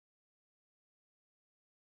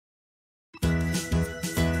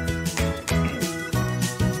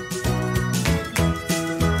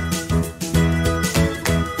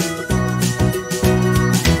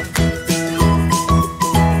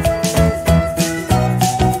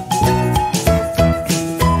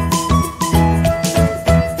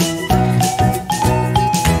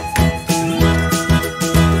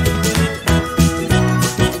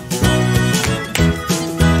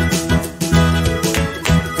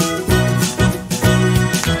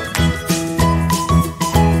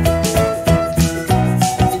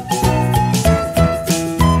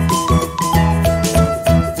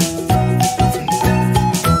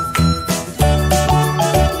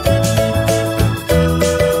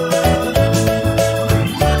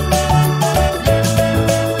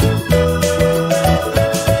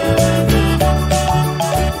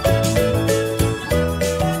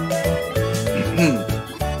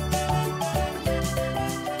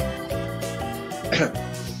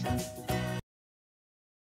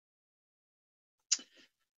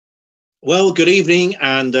Well, good evening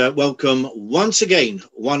and welcome once again,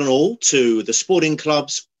 one and all, to the Sporting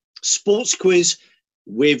Club's Sports Quiz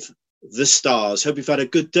with the Stars. Hope you've had a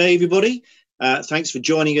good day, everybody. Thanks for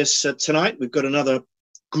joining us tonight. We've got another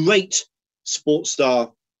great sports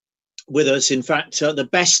star with us. In fact, the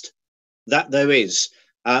best that there is.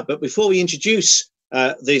 But before we introduce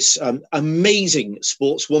this amazing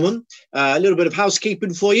sportswoman, a little bit of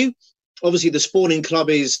housekeeping for you. Obviously, the Sporting Club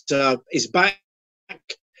is back.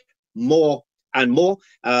 More and more.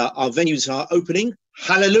 Our venues are opening.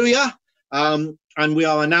 Hallelujah. And we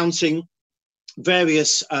are announcing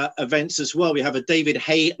various events as well. We have a David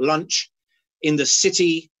Hay lunch in the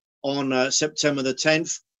city on September the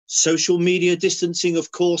 10th. Social media distancing, of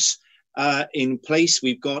course, in place.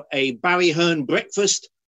 We've got a Barry Hearn breakfast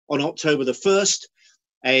on October the 1st,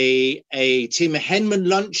 a Tim Henman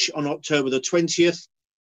lunch on October the 20th,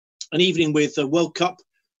 an evening with the World Cup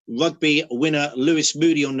rugby winner Lewis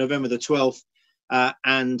Moody on November the 12th,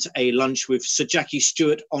 and a lunch with Sir Jackie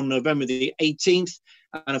Stewart on November the 18th.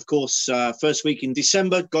 And of course, first week in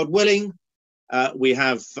December, God willing, we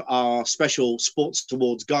have our special Sports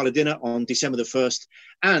Awards Gala dinner on December the 1st,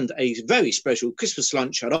 and a very special Christmas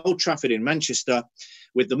lunch at Old Trafford in Manchester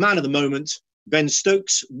with the man of the moment, Ben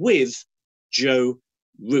Stokes, with Joe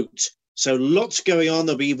Root. So lots going on.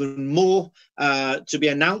 There'll be even more to be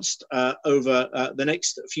announced over the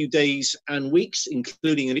next few days and weeks,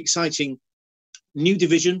 including an exciting new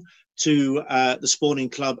division to the Sporting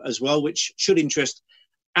Club as well, which should interest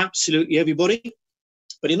absolutely everybody.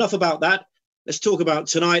 But enough about that. Let's talk about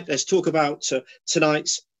tonight. Let's talk about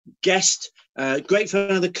tonight's guest. Great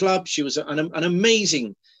friend of the club. She was an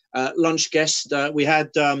amazing lunch guest we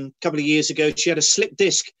had a couple of years ago. She had a slip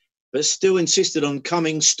disc, but still insisted on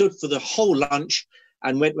coming, stood for the whole lunch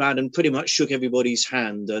and went round and pretty much shook everybody's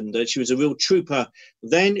hand. And she was a real trooper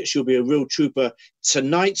then. She'll be a real trooper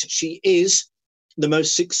tonight. She is the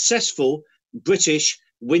most successful British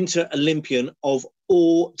Winter Olympian of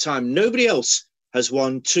all time. Nobody else has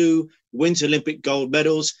won 2 Winter Olympic gold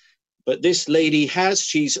medals, but this lady has.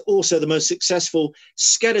 She's also the most successful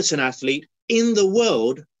skeleton athlete in the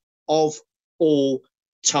world of all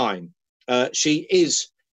time. She is,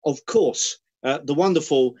 of course, the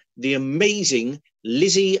wonderful, the amazing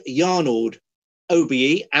Lizzy Yarnold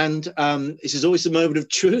OBE. And this is always the moment of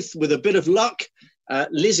truth. With a bit of luck,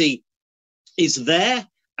 Lizzy is there,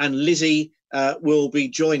 and Lizzy will be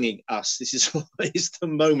joining us. This is always the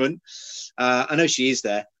moment. I know she is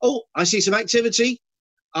there. Oh, I see some activity.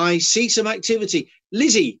 I see some activity.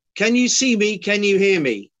 Lizzy, can you see me? Can you hear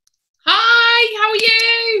me? Hi, how are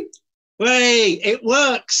you? Hey, it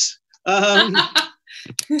works.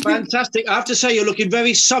 Fantastic. I have to say, you're looking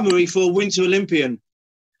very summery for a Winter Olympian.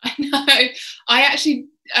 I know. I actually,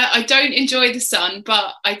 I don't enjoy the sun,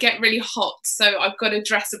 but I get really hot, so I've got to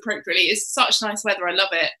dress appropriately. It's such nice weather. I love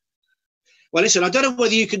it. Well, listen, I don't know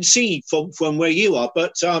whether you can see from where you are,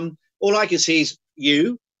 but all I can see is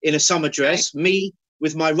you in a summer dress, okay, me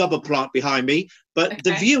with my rubber plant behind me. But okay,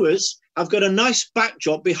 the viewers have got a nice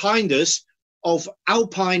backdrop behind us of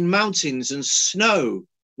alpine mountains and snow.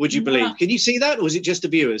 Would you believe? Can you see that, or is it just the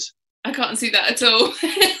viewers? I can't see that at all.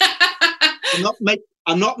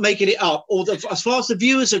 I'm not making it up. As far as the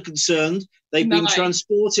viewers are concerned, they've been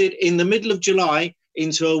transported in the middle of July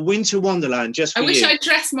into a winter wonderland just for you. I wish I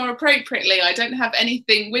dressed more appropriately. I don't have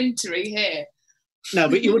anything wintry here. No,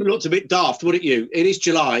 but you would have looked a bit daft, wouldn't you? It is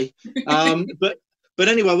July. But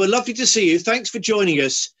anyway, we're lovely to see you. Thanks for joining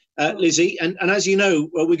us, Lizzy. And as you know,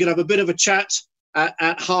 we're going to have a bit of a chat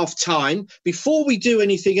at half time. Before we do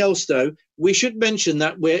anything else, though, we should mention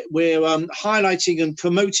that we're highlighting and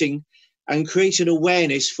promoting and creating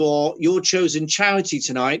awareness for your chosen charity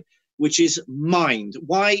tonight, which is Mind.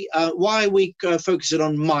 Why are we focusing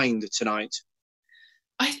on Mind tonight?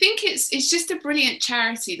 I think it's just a brilliant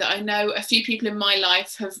charity that I know a few people in my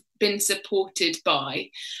life have been supported by.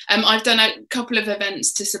 I've done a couple of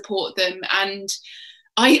events to support them, and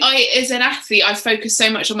I as an athlete, I've focused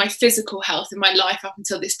so much on my physical health in my life up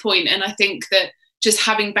until this point, and I think that just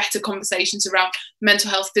having better conversations around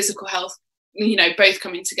mental health, physical health, you know, both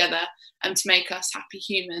coming together to make us happy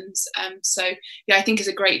humans. So yeah, I think it's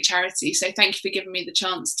a great charity. So thank you for giving me the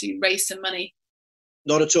chance to raise some money.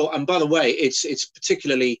 Not at all. And by the way, it's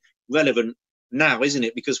particularly relevant now, isn't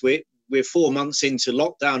it? Because we're 4 months into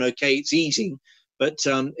lockdown. Okay, it's easing, but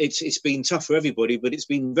it's been tough for everybody. But it's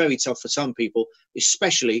been very tough for some people,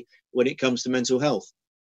 especially when it comes to mental health.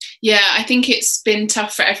 Yeah, I think it's been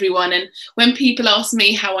tough for everyone. And when people ask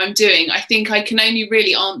me how I'm doing, I think I can only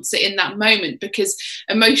really answer in that moment, because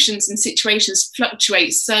emotions and situations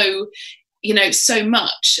fluctuate so you know, so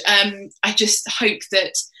much. I just hope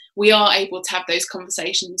that we are able to have those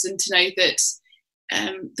conversations and to know that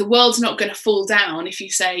the world's not going to fall down if you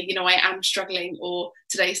say, you know, I am struggling or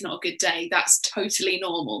today's not a good day. That's totally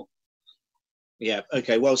normal. Yeah,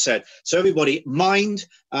 okay, well said. So everybody, Mind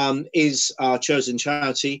is our chosen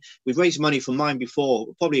charity. We've raised money for Mind before,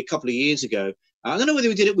 probably a couple of years ago. I don't know whether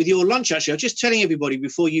we did it with your lunch, actually. I was just telling everybody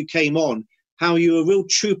before you came on how you were a real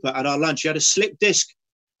trooper at our lunch. You had a slip disc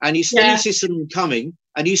and you still insisted on coming,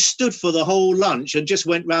 and you stood for the whole lunch and just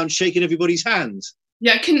went round shaking everybody's hands.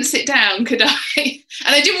 Yeah, I couldn't sit down, could I?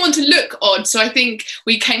 And I didn't want to look odd, so I think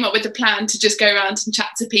we came up with a plan to just go around and chat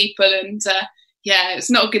to people, and yeah, it's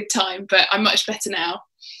not a good time, but I'm much better now.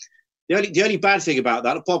 The only bad thing about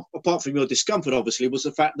that, apart from your discomfort, obviously, was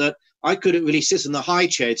the fact that I couldn't really sit in the high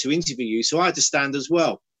chair to interview you, so I had to stand as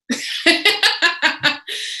well.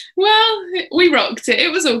 Well, we rocked it.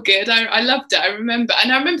 It was all good. I loved it. I remember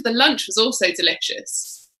the lunch was also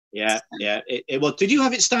delicious. Yeah, yeah. Well, did you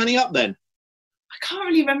have it standing up then? I can't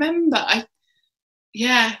really remember.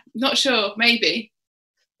 Yeah, not sure. Maybe.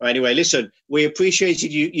 Well, anyway, listen, we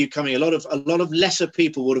appreciated you coming. A lot of lesser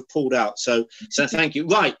people would have pulled out. So thank you.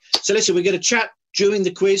 Right. So listen, we're going to chat during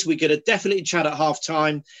the quiz. We're going to definitely chat at half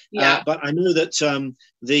time. Yeah. But I know that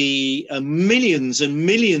the millions and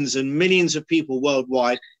millions and millions of people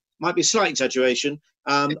worldwide, might be a slight exaggeration,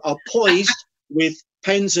 are poised with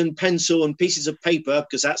pens and pencil and pieces of paper,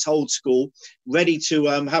 because that's old school, ready to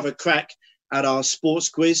have a crack at our sports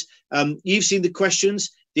quiz. You've seen the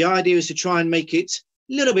questions. The idea is to try and make it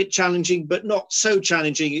a little bit challenging, but not so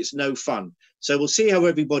challenging it's no fun. So we'll see how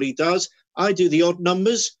everybody does. I do the odd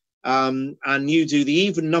numbers, and you do the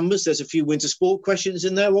even numbers. There's a few winter sport questions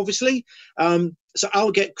in there, obviously. So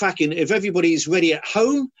I'll get cracking. If everybody is ready at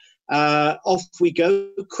home, off we go.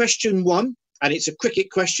 Question 1, and it's a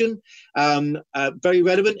cricket question. Very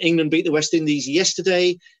relevant. England beat the West Indies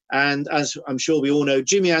yesterday, and as I'm sure we all know,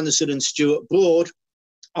 Jimmy Anderson and Stuart Broad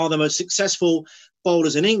are the most successful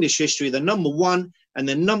bowlers in English history. They're number 1 and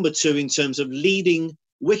then number 2 in terms of leading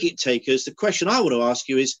wicket takers. The question I want to ask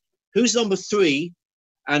you is, who's number 3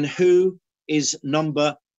 and who is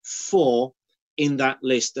number 4 in that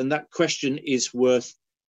list? And that question is worth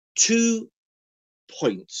 2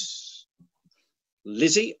 points.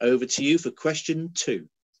 Lizzie, over to you for question 2.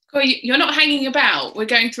 Well, you're not hanging about. We're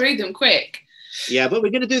going through them quick. Yeah, but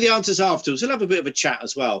we're going to do the answers afterwards. We'll have a bit of a chat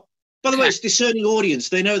as well. By the way, it's a discerning audience.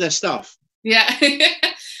 They know their stuff. Yeah.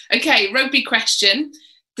 Okay, rugby question.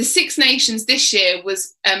 The Six Nations this year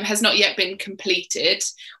has not yet been completed.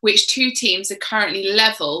 Which 2 teams are currently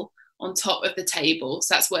level on top of the table?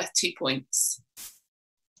 So that's worth 2 points.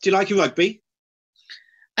 Do you like your rugby?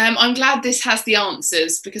 I'm glad this has the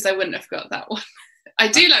answers, because I wouldn't have got that one. I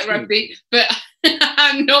do like rugby, but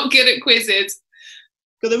I'm not good at quizzes.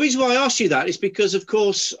 But the reason why I asked you that is because, of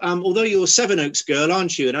course, although you're a Sevenoaks girl,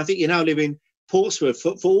 aren't you? And I think you now live in Portsmouth.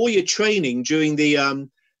 For all your training during the,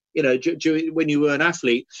 during when you were an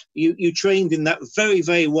athlete, you trained in that very,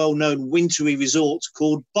 very well-known wintry resort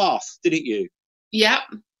called Bath, didn't you? Yeah.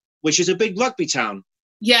 Which is a big rugby town.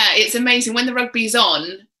 Yeah, it's amazing. When the rugby's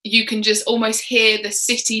on, you can just almost hear the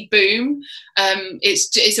city boom.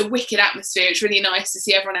 It's a wicked atmosphere. It's really nice to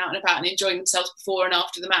see everyone out and about and enjoying themselves before and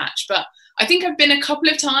after the match. But I think I've been a couple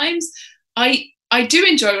of times. I do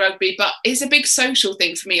enjoy rugby, but it's a big social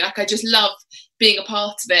thing for me. Like, I just love being a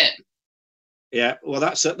part of it. Yeah, well,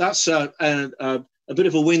 that's a bit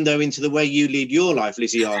of a window into the way you lead your life,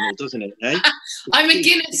 Lizzy Yarnold, doesn't it? Eh? I'm a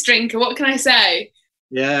Guinness drinker. What can I say?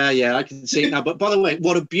 Yeah, I can see it now. But by the way,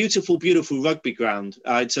 what a beautiful, beautiful rugby ground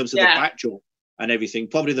in terms of the backdrop and everything.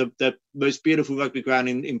 Probably the most beautiful rugby ground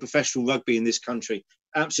in professional rugby in this country.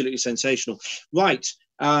 Absolutely sensational. Right.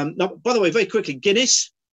 Now, by the way, very quickly,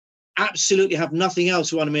 Guinness, absolutely have nothing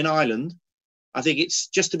else on them in Ireland. I think it's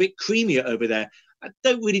just a bit creamier over there. I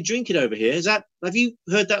don't really drink it over here. Have you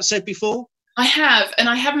heard that said before? I have, and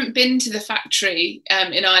I haven't been to the factory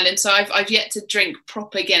in Ireland, so I've yet to drink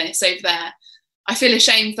proper Guinness over there. I feel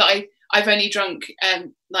ashamed that I've only drunk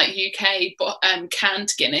like UK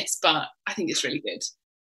canned Guinness, but I think it's really good.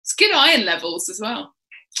 It's good iron levels as well.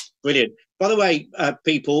 Brilliant. By the way,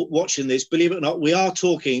 people watching this, believe it or not, we are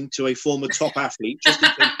talking to a former top athlete, just in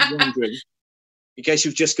case you're wondering, in case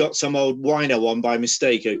you've just got some old wino on by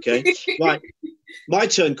mistake, okay? Right, my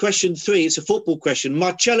turn. Question 3, it's a football question.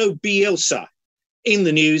 Marcelo Bielsa in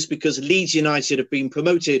the news because Leeds United have been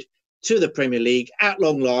promoted to the Premier League at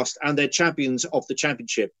long last, and they're champions of the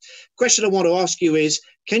Championship. Question I want to ask you is,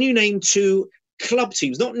 can you name 2 club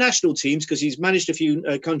teams, not national teams, because he's managed a few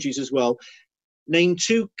countries as well, name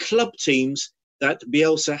 2 club teams that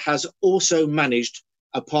Bielsa has also managed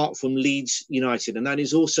apart from Leeds United, and that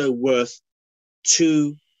is also worth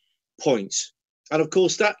 2 points. And of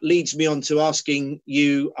course, that leads me on to asking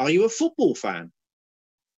you, are you a football fan?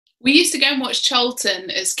 We used to go and watch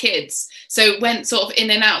Charlton as kids, so went sort of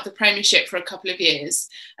in and out of the Premiership for a couple of years.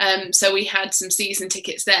 So we had some season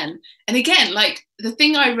tickets then. And again, like the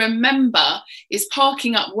thing I remember is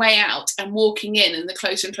parking up way out and walking in, and the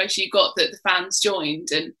closer and closer you got, that the fans joined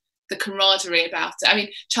and the camaraderie about it. I mean,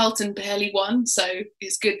 Charlton barely won, so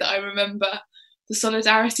it's good that I remember the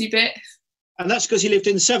solidarity bit. And that's because you lived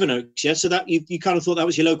in Sevenoaks, yeah? So that you kind of thought that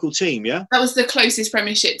was your local team, yeah? That was the closest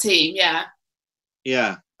Premiership team, yeah.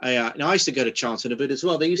 Yeah. Now, I used to go to Charlton a bit as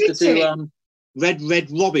well. They used to do Red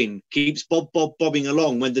Robin keeps bobbing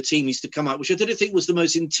along when the team used to come out, which I didn't think was the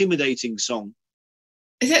most intimidating song.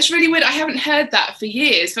 That's really weird. I haven't heard that for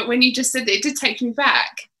years, but when you just said it did take me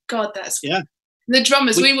back. God, that's... Yeah. The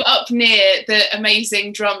drummers, we were up near the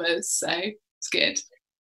amazing drummers, so it's good.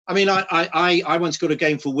 I mean, I once got a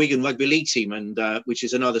game for Wigan rugby league team, and which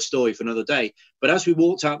is another story for another day. But as we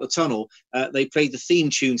walked out the tunnel, they played the theme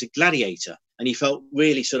tune to Gladiator, and he felt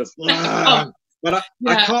really sort of. But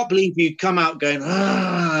I can't believe you come out going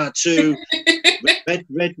to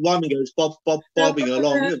red one goes bobbing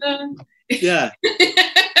along. Yeah.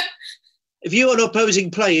 If you were an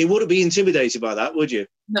opposing player, you wouldn't be intimidated by that, would you?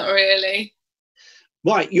 Not really.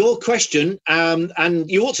 Right, your question, and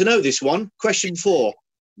you ought to know this one. Question 4.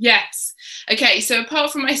 Yes. Okay, so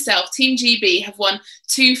apart from myself, Team GB have won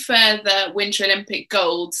 2 further Winter Olympic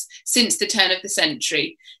golds since the turn of the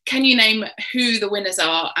century. Can you name who the winners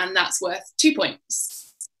are? And that's worth 2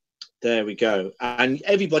 points. There we go. And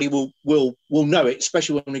everybody will know it,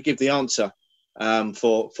 especially when we give the answer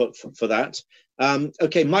for that.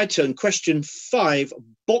 Okay, my turn. Question 5,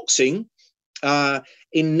 boxing.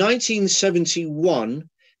 In 1971,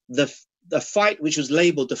 the fight which was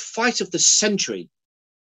labelled the fight of the century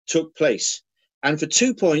took place. And for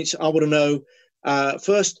 2 points, I want to know,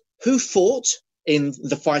 first, who fought in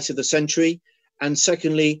the fight of the century? And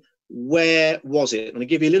secondly, where was it? I'm going to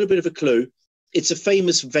give you a little bit of a clue. It's a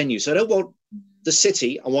famous venue. So I don't want the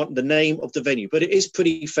city, I want the name of the venue, but it is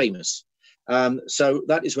pretty famous. So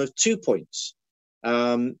that is worth 2 points.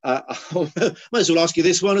 I might as well ask you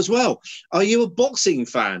this one as well. Are you a boxing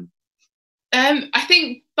fan? I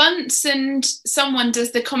think Bunce and someone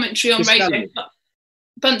does the commentary on radio.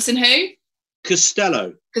 Bunce and who?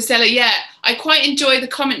 Costello, yeah. I quite enjoy the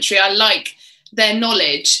commentary. I like their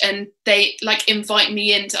knowledge, and they like invite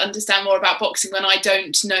me in to understand more about boxing when I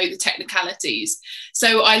don't know the technicalities.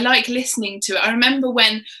 So I like listening to it. I remember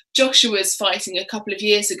when Joshua was fighting a couple of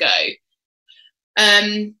years ago.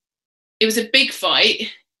 It was a big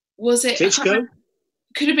fight. Was it? Klitschko?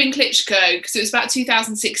 Could have been Klitschko, because it was about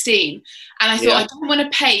 2016. And I thought, I don't want to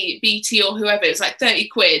pay BT or whoever. It was like 30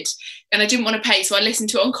 quid. And I didn't want to pay. So I listened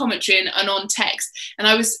to it on commentary and on text. And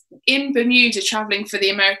I was in Bermuda traveling for the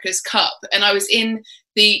America's Cup. And I was in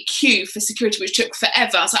the queue for security, which took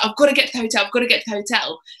forever. I was like, I've got to get to the hotel. I've got to get to the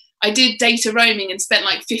hotel. I did data roaming and spent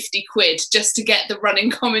like 50 quid just to get the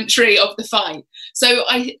running commentary of the fight. So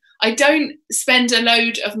I don't spend a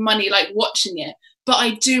load of money like watching it, but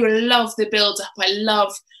I do love the build up. I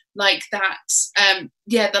love like that,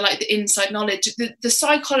 the inside knowledge, the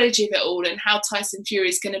psychology of it all, and how Tyson Fury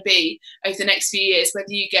is going to be over the next few years.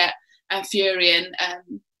 Whether you get Fury and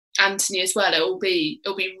Anthony as well, it'll be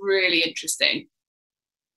really interesting.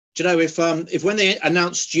 Do you know, if when they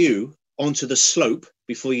announced you onto the slope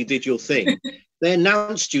before you did your thing, they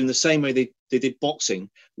announced you in the same way they did boxing,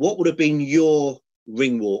 what would have been your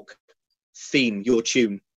ring walk theme, your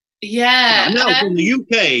tune? Yeah. Now from the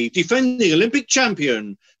UK, defending Olympic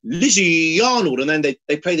champion Lizzy Yarnold, and then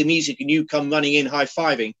they play the music and you come running in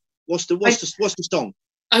high-fiving. What's the song?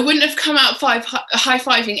 I wouldn't have come out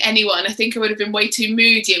high-fiving anyone. I think I would have been way too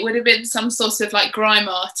moody. It would have been some sort of like grime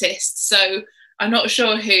artist. So I'm not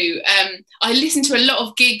sure who. I listened to a lot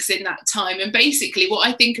of gigs in that time, and basically what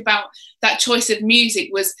I think about that choice of music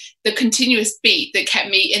was the continuous beat that kept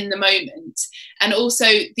me in the moment, and also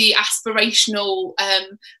the aspirational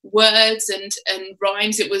words and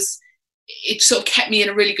rhymes. It sort of kept me in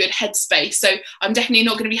a really good headspace. So I'm definitely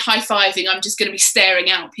not going to be high-fiving. I'm just going to be staring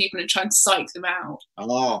out at people and trying to psych them out.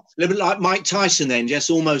 Oh, a little bit like Mike Tyson then, just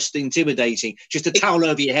almost intimidating, just a towel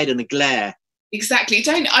over your head and a glare. Exactly. I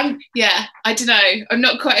don't know. I'm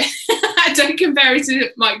not quite, I don't compare it to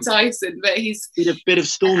Mike Tyson, but he's... Bit of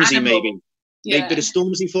Stormzy maybe. Yeah. Bit of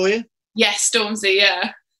Stormzy for you? Yes, Stormzy,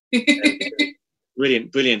 yeah.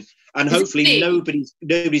 Brilliant. And hopefully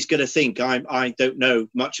nobody's going to think I don't know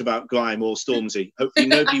much about grime or Stormzy. Hopefully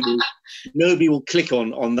nobody will click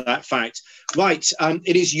on that fact. Right,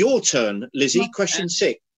 it is your turn, Lizzy. Question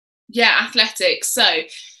 6. Yeah, athletics. So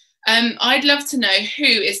I'd love to know who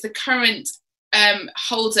is the current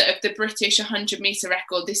holder of the British 100-metre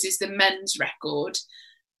record. This is the men's record,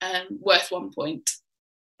 worth 1 point.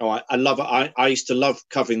 Oh, I love it. I used to love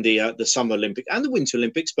covering the Summer Olympics and the Winter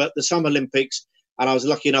Olympics, but the Summer Olympics, and I was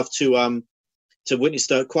lucky enough to witness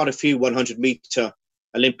quite a few 100-metre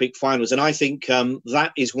Olympic finals, and I think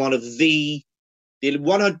that is one of the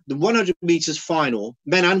 100 metres final,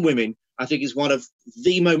 men and women. I think is one of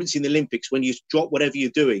the moments in the Olympics when you drop whatever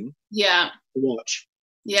you're doing. Yeah. To watch.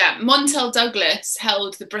 Yeah, Montel Douglas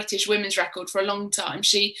held the British women's record for a long time.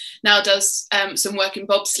 She now does some work in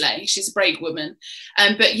bobsleigh. She's a brave woman.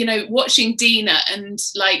 But, you know, watching Dina and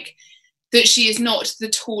like that she is not the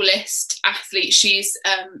tallest athlete. She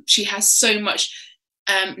has so much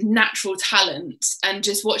natural talent, and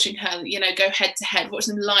just watching her, you know, go head to head,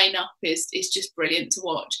 watching them line up is just brilliant to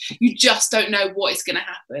watch. You just don't know what is going to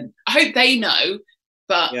happen. I hope they know,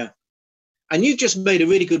 but yeah. And you just made a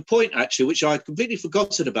really good point, actually, which I completely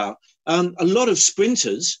forgotten about. A lot of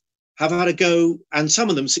sprinters have had a go, and some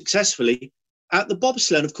of them successfully, at the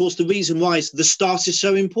bobsleigh. And of course, the reason why is the start is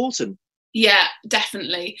so important. Yeah,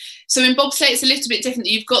 definitely. So in bobsleigh, it's a little bit different.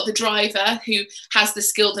 You've got the driver who has the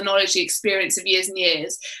skill, the knowledge, the experience of years and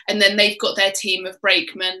years, and then they've got their team of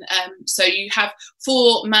brakemen. So you have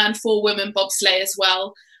 4 man, 4 women bobsleigh as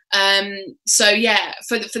well. So yeah,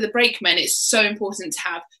 for the brakemen, it's so important to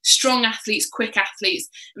have strong athletes, quick athletes,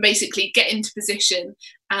 and basically get into position.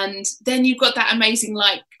 And then you've got that amazing,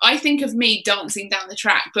 like, I think of me dancing down the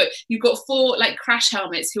track, but you've got 4 like crash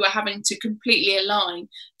helmets who are having to completely align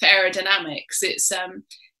for aerodynamics.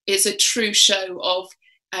 It's a true show of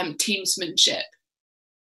teamsmanship.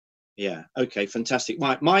 Yeah. Okay. Fantastic.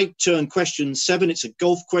 My turn. Question 7. It's a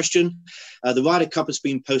golf question. The Ryder Cup has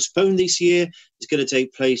been postponed this year. It's going to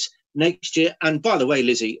take place next year. And by the way,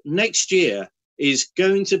 Lizzy, next year is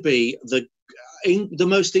going to be the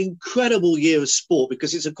most incredible year of sport,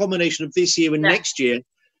 because it's a combination of this year and next year.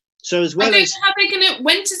 So as well, I don't know how they're going to.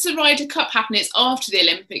 When does the Ryder Cup happen? It's after the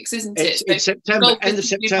Olympics, isn't it? It's September, end of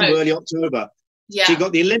September, early October. Yeah. So you've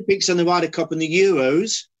got the Olympics and the Ryder Cup and the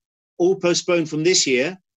Euros, all postponed from this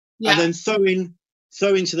year. Yeah. And then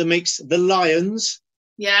throw into the mix the Lions.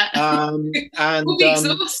 Yeah. And we'll be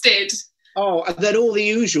exhausted. And then all the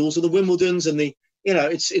usuals of the Wimbledons and the, you know,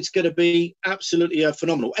 it's going to be absolutely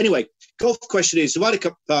phenomenal. Anyway, golf question is the Ryder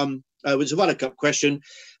Cup. It's a Ryder Cup question.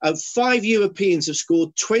 5 Europeans have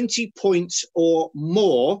scored 20 points or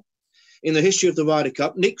more in the history of the Ryder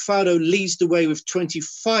Cup. Nick Faldo leads the way with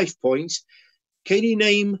 25 points. Can you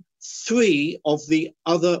name 3 of the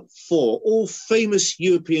other 4, all famous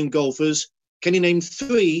European golfers? Can you name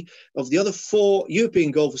 3 of the other 4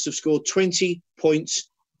 European golfers who have scored 20 points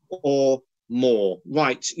or more?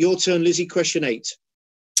 Right, your turn, Lizzy. Question 8.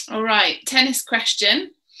 All right, tennis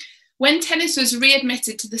question. When tennis was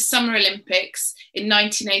readmitted to the Summer Olympics in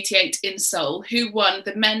 1988 in Seoul, who won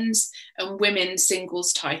the men's and women's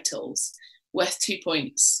singles titles? Worth 2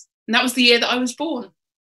 points. And that was the year that I was born.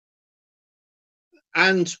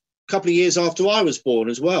 And a couple of years after I was born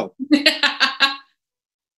as well.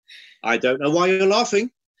 I don't know why you're laughing.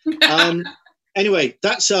 Anyway,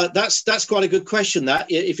 that's quite a good question. That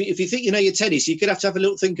if you think you know your tennis, you could have to have a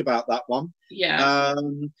little think about that one. Yeah.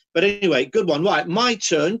 But anyway, good one. Right, my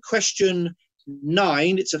turn. Question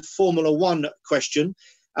 9. It's a Formula One question.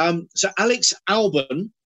 So Alex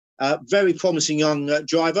Albon, very promising young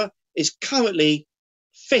driver, is currently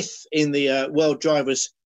 5th in the World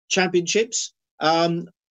Drivers' Championships.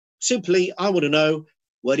 Simply, I want to know,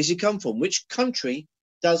 where does he come from? Which country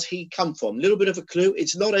does he come from? A little bit of a clue.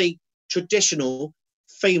 It's not a traditional,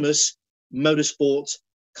 famous motorsport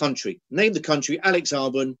country. Name the country. Alex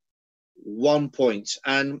Albon, 1 point.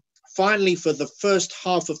 And finally, for the first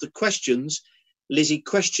half of the questions, Lizzy,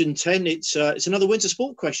 question 10. It's another winter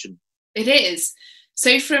sport question. It is.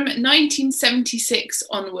 So from 1976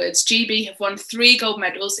 onwards, GB have won 3 gold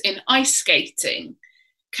medals in ice skating.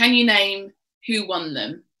 Can you name who won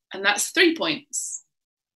them? And that's 3 points.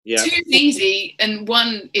 Yeah. 2 is easy and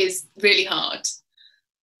 1 is really hard.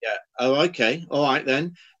 Yeah. Oh, okay. All right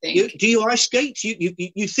then. Do you ice skate?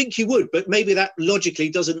 You think you would, but maybe that logically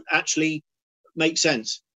doesn't actually make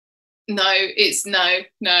sense. No, it's no.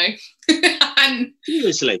 And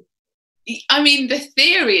seriously. I mean, the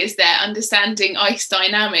theory is there, understanding ice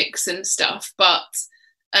dynamics and stuff, but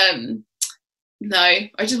no,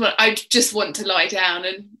 I just want to lie down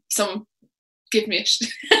and someone give me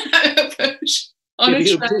a push on a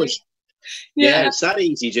train. Yeah, it's that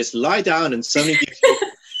easy. Just lie down and somebody gives you.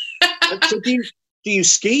 So do you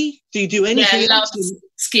ski? Do you do anything? Yeah, I love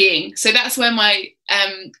skiing. So that's where my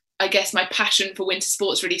I guess my passion for winter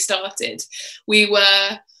sports really started.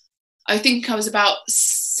 I think I was about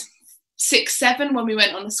 6, 7 when we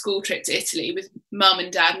went on a school trip to Italy with mum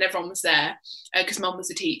and dad, and everyone was there because mum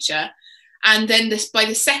was a teacher. And then by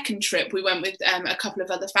the second trip, we went with a couple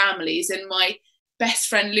of other families, and my best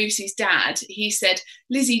friend Lucy's dad, he said,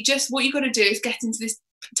 Lizzy, just what you got to do is get into this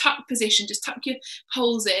tuck position, just tuck your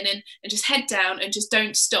poles in and just head down and just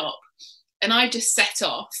don't stop. And I just set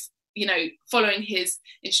off, you know, following his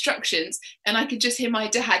instructions, and I could just hear my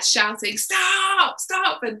dad shouting, stop,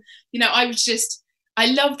 stop. And, you know, I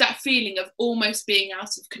love that feeling of almost being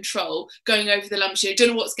out of control, going over the lumps. You don't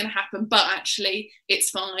know what's going to happen, but actually it's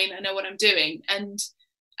fine. I know what I'm doing. And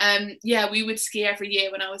yeah, we would ski every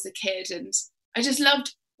year when I was a kid. And I just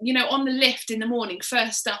loved, you know, on the lift in the morning,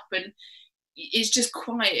 first up, and it's just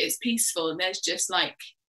quiet, it's peaceful. And there's just like,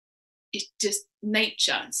 it's just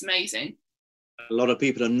nature. It's amazing. A lot of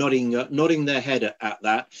people are nodding their head at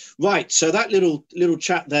that. Right. So that little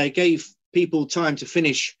chat there gave people time to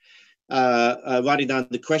finish writing down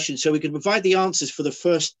the questions, so we can provide the answers for the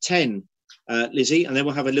first 10, Lizzy, and then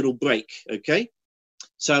we'll have a little break. Okay,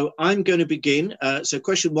 so I'm going to begin. So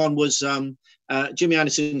question 1 was Jimmy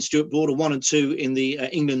Anderson, Stuart Broad, 1 and 2 in the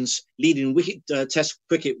England's leading Test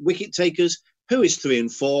cricket wicket takers. Who is 3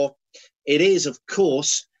 and 4? It is, of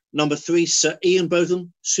course, number 3, Sir Ian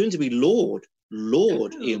Botham, soon to be Lord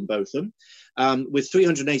Ian Botham, with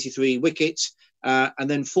 383 wickets. And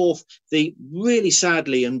then 4th, the really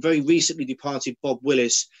sadly and very recently departed Bob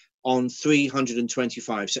Willis on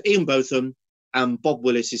 325. So Ian Botham and Bob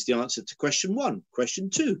Willis is the answer to question 1. Question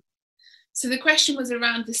 2. So the question was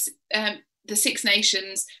around the Six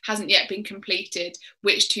Nations hasn't yet been completed.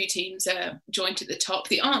 Which 2 teams are joined at the top?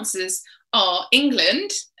 The answers are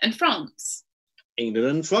England and France. England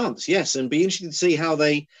and France, yes. And be interesting to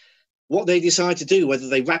see what they decide to do, whether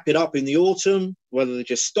they wrap it up in the autumn, whether they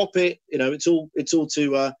just stop it. You know, it's all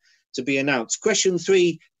to be announced. Question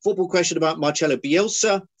 3, football question about Marcelo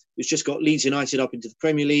Bielsa, who's just got Leeds United up into the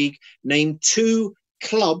Premier League. Name 2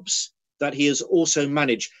 clubs that he has also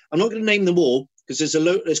managed. I'm not going to name them all because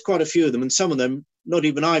there's quite a few of them, and some of them not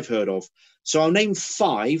even I've heard of. So I'll name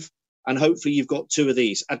 5, and hopefully you've got 2 of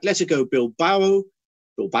these: Atletico Bilbao,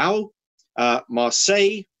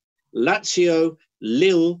 Marseille, Lazio,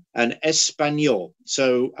 Lille and Espanyol.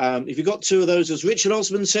 So if you've got 2 of those, as Richard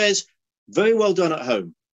Osman says, very well done at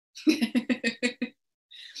home.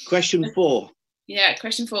 Question 4. Yeah,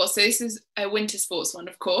 question 4. So this is a winter sports one,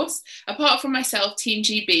 of course. Apart from myself, Team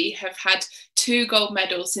GB have had 2 gold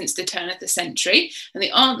medals since the turn of the century. And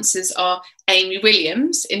the answers are Amy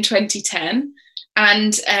Williams in 2010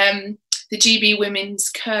 and the GB women's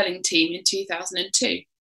curling team in 2002.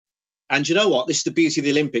 And you know what? This is the beauty of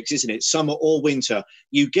the Olympics, isn't it? Summer or winter.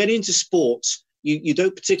 You get into sports you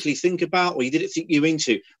don't particularly think about, or you didn't think you were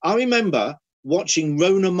into. I remember watching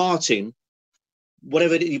Rona Martin,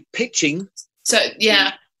 whatever it is, pitching. So,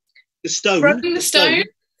 yeah. The stone. Throwing the stone.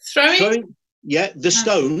 Throwing. Yeah, the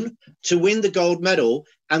stone to win the gold medal.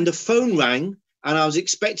 And the phone rang, and I was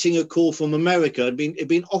expecting a call from America. It'd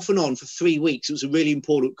been off and on for 3 weeks. It was a really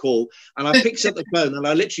important call. And I picked up the phone and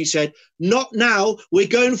I literally said, "Not now, we're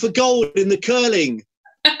going for gold in the curling."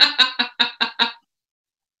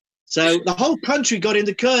 So the whole country got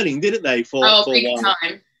into curling, didn't they? For big a while.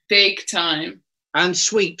 Time. Big time. And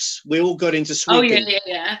sweeps. We all got into sweeping. Oh,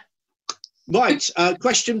 yeah. Right.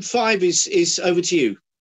 Question 5 is over to you.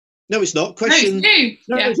 No, it's not.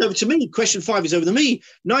 It's over to me. Question 5 is over to me.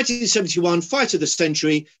 1971, fight of the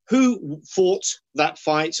century. Who fought that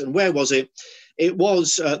fight and where was it? It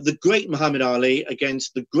was the great Muhammad Ali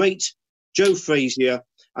against the great Joe Frazier.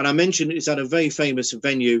 And I mentioned it's at a very famous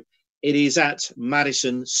venue. It is at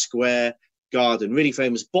Madison Square Garden. Really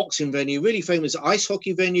famous boxing venue, really famous ice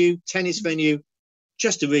hockey venue, tennis venue.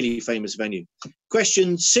 Just a really famous venue.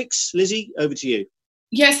 Question 6, Lizzy, over to you.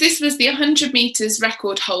 Yes, this was the 100 metres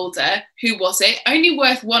record holder. Who was it? Only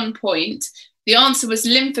worth 1 point. The answer was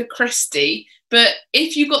Linford Christie. But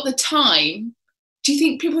if you got the time, do you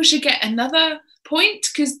think people should get another point?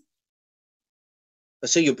 Because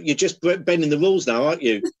so you're just bending the rules now, aren't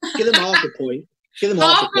you? Give them half a point. Give them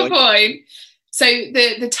half a point. So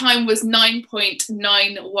the time was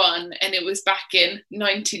 9.91, and it was back in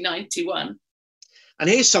 1991. And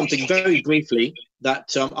here's something very briefly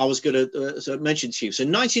that I was going to mention to you. So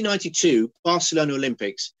 1992, Barcelona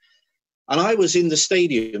Olympics. And I was in the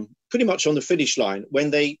stadium pretty much on the finish line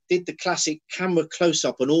when they did the classic camera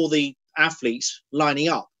close-up on all the athletes lining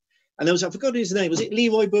up. And there was, I forgot his name, was it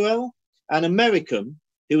Leroy Burrell? An American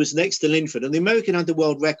who was next to Linford. And the American had the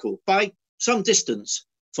world record by some distance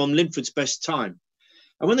from Linford's best time.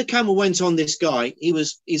 And when the camera went on this guy,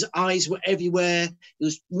 his eyes were everywhere. He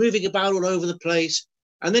was moving about all over the place.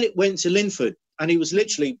 And then it went to Linford, and he was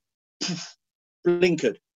literally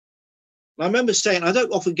blinkered. I remember saying, I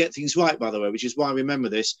don't often get things right, by the way, which is why I remember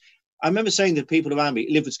this. I remember saying to people around me,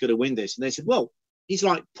 Liverpool's going to win this. And they said, well, he's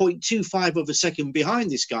like 0.25 of a second behind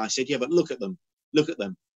this guy. I said, yeah, but look at them. Look at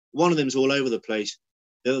them. One of them's all over the place.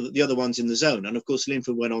 The other one's in the zone. And of course,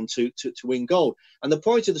 Linford went on to win gold. And the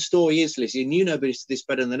point of the story is, Lizzie, and you know this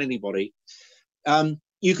better than anybody,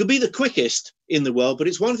 you could be the quickest in the world, but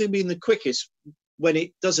it's one thing being the quickest when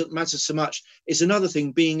it doesn't matter so much. It's another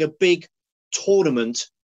thing being a big tournament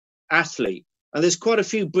athlete. And there's quite a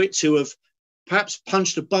few Brits who have perhaps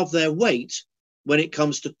punched above their weight when it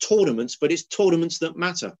comes to tournaments, but it's tournaments that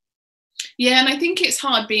matter. Yeah, and I think it's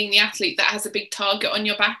hard being the athlete that has a big target on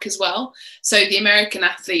your back as well. So the American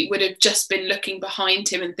athlete would have just been looking behind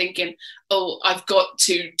him and thinking, oh, I've got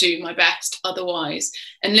to do my best otherwise.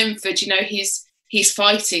 And Linford, you know, he's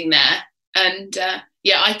fighting there. And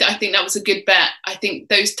yeah, I think that was a good bet. I think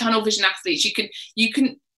those tunnel vision athletes, you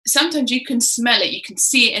can sometimes you can smell it, you can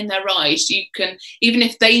see it in their eyes. You can, even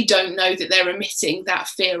if they don't know that they're emitting that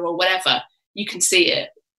fear or whatever, you can see it.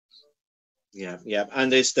 Yeah,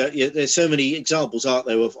 and there's so many examples, aren't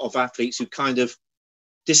there, of athletes who kind of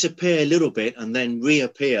disappear a little bit and then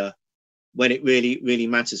reappear when it really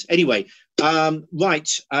matters. Anyway,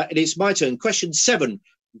 right, it is my turn. Question 7,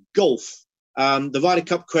 golf. The Ryder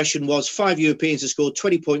Cup question was 5 Europeans have scored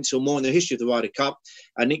 20 points or more in the history of the Ryder Cup.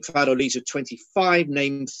 Nick Faldo leads with 25.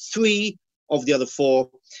 Name 3 of the other 4.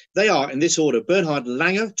 They are in this order: Bernhard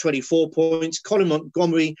Langer, 24 points; Colin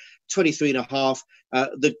Montgomery, 23.5;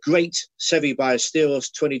 the great Seve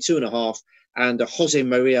Ballesteros, 22.5; and Jose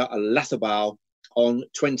Maria Olazabal on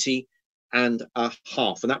 20.5. And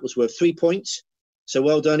that was worth 3 points. So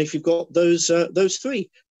well done if you've got those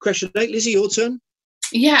 3. Question 8, Lizzie, your turn.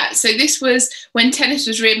 Yeah, so this was when tennis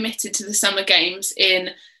was readmitted to the Summer Games in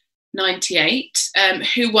 98.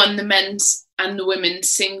 Who won the men's and the women's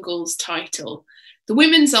singles title? The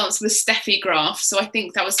women's answer was Steffi Graf, so I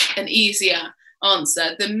think that was an easier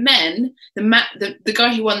answer. The men, the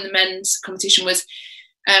guy who won the men's competition was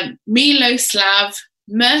Miloslav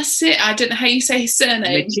Mercic. I don't know how you say his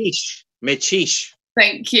surname. Metish.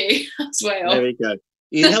 Thank you. That's way off. There we go.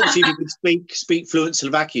 It helps if you can speak fluent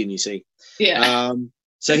Slovakian, you see. Yeah.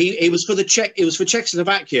 So he was for the Czech. It was for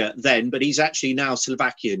Czechoslovakia then, but he's actually now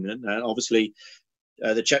Slovakian, and obviously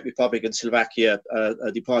the Czech Republic and Slovakia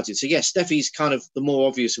departed. So yes, Steffi's kind of the more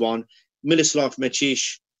obvious one. Miloslav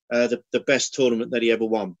Metiš, the best tournament that he ever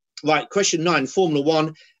won. Right, question 9, Formula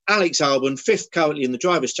 1. Alex Albon, 5th currently in the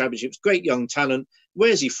Drivers' Championships. Great young talent.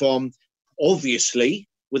 Where's he from? Obviously,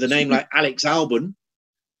 with a name like Alex Albon,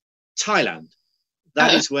 Thailand.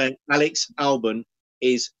 That is where Alex Albon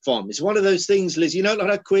is from. It's one of those things, Liz, you know,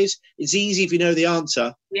 like a quiz, it's easy if you know the answer,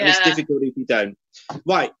 and it's difficult if you don't.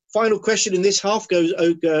 Right, final question in this half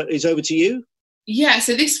is over to you. Yeah,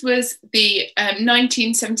 so this was the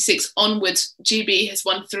 1976 onwards. GB has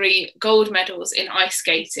won 3 gold medals in ice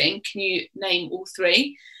skating. Can you name all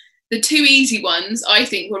 3? The 2 easy ones, I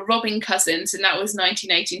think, were Robin Cousins, and that was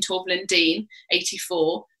 1918, Torvill and Dean,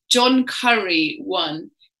 84. John Curry won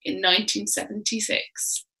in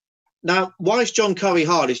 1976. Now, why is John Curry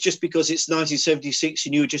hard? It's just because it's 1976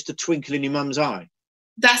 and you were just a twinkle in your mum's eye.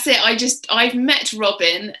 That's it. I've met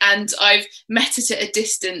Robin and I've met it at a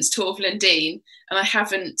distance, Torvill and Dean, and I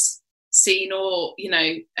haven't seen or, you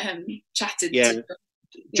know, chatted to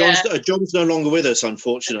them. John's no longer with us,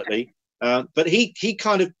 unfortunately. But he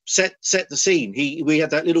kind of set the scene. We had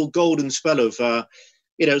that little golden spell of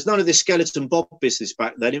you know, it was none of this skeleton bob business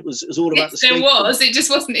back then. It was all about the skate. There was. It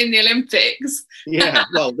just wasn't in the Olympics. Yeah,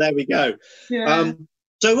 well, there we go. Yeah.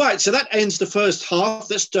 So that ends the first half.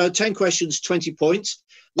 That's 10 questions, 20 points.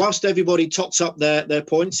 Whilst everybody tots up their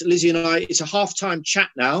points, Lizzie and I, it's a half-time chat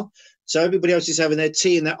now. So everybody else is having their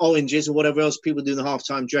tea and their oranges or whatever else people do in the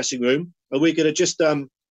half-time dressing room. And we're going to just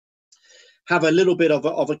have a little bit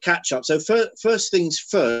of a catch-up. So first things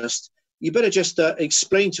first, you better just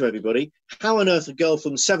explain to everybody how on earth a girl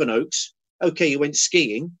from Sevenoaks, okay, you went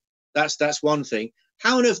skiing, that's one thing.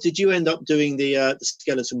 How on earth did you end up doing the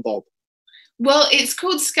skeleton bob? Well, it's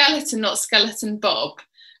called skeleton, not skeleton bob.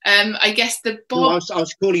 I guess the bob. No, I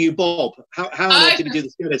was calling you Bob. How on earth did you do the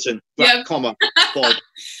skeleton? Comma Bob.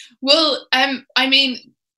 Well, I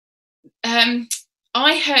mean,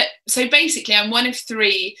 I heard. So basically, I'm one of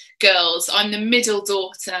 3 girls. I'm the middle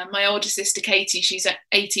daughter. My older sister Katie, she's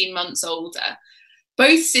 18 months older.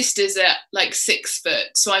 Both sisters are like 6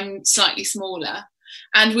 foot, so I'm slightly smaller.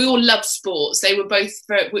 And we all loved sports. They were both,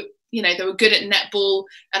 you know, they were good at netball,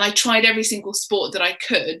 and I tried every single sport that I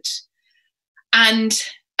could. And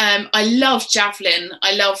I loved javelin.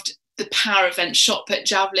 I loved the power event, shot put,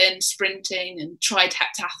 javelin, sprinting, and tried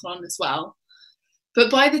heptathlon as well. But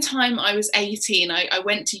by the time I was 18, I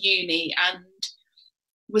went to uni and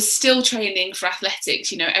was still training for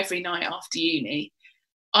athletics, you know, every night after uni.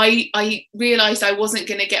 I realised I wasn't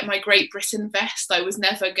going to get my Great Britain vest. I was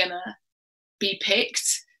never going to be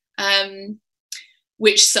picked,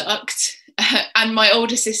 which sucked. And my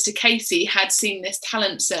older sister, Katie, had seen this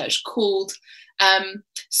talent search called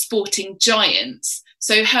Sporting Giants.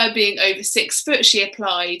 So her being over 6 foot, she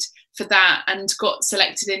applied for that and got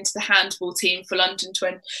selected into the handball team for London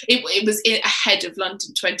 20. It was ahead of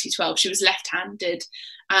London 2012. She was left-handed,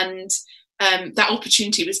 and that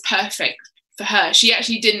opportunity was perfect for her. She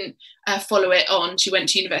actually didn't follow it on. She went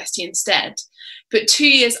to university instead. But 2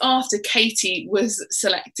 years after Katie was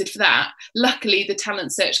selected for that, luckily the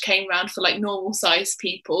talent search came round for like normal sized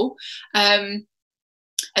people. And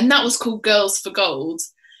that was called Girls for Gold.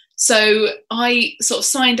 So I sort of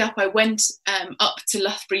signed up. I went up to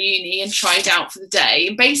Loughborough Uni and tried out for the day.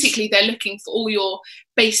 And basically they're looking for all your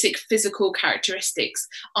basic physical characteristics: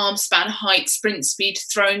 arm span, height, sprint speed,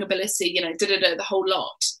 throwing ability, you know, the whole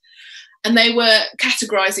lot. And they were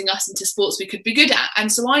categorizing us into sports we could be good at.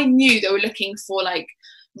 And so I knew they were looking for like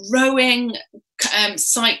rowing,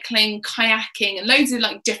 cycling, kayaking, and loads of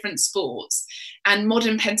like different sports. And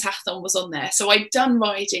modern pentathlon was on there. So I'd done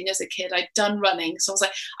riding as a kid, I'd done running. So I was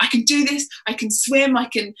like, I can do this, I can swim, I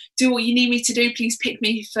can do what you need me to do. Please pick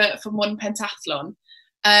me for modern pentathlon.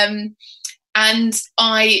 And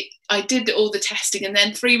I did all the testing, and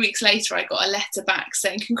then 3 weeks later I got a letter back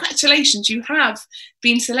saying, congratulations, you have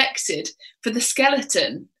been selected for the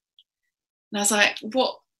skeleton. And I was like,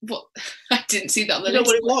 what? I didn't see that on the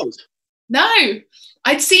list. You know what it was? No,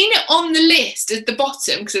 I'd seen it on the list at the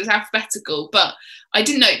bottom because it was alphabetical, but I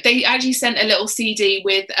didn't know. They actually sent a little CD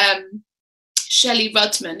with Shelley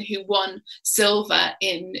Rudman, who won silver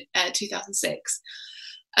in 2006.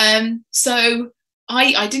 So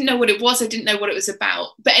I didn't know what it was. I didn't know what it was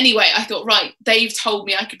about. But anyway, I thought, right, they've told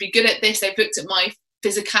me I could be good at this. They've looked at my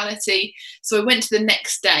physicality. So I went to the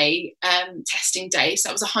next day, testing day. So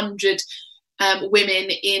that was 100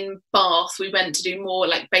 women in Bath. We went to do more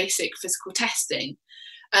like basic physical testing.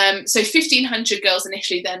 So 1,500 girls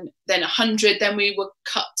initially, then 100, then we were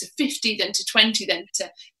cut to 50, then to 20, then to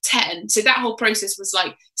 10. So that whole process was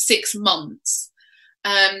like 6 months.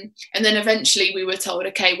 And then eventually we were told,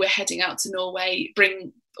 okay, we're heading out to Norway,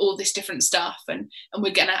 bring all this different stuff, and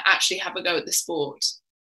we're going to actually have a go at the sport.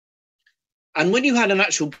 And when you had an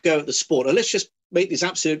actual go at the sport, and let's just make this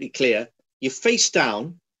absolutely clear, you're face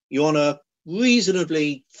down, you're on a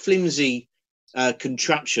reasonably flimsy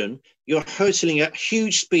contraption, you're hurtling at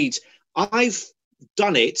huge speeds. I've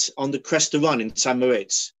done it on the Cresta Run in St.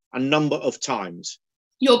 Moritz a number of times.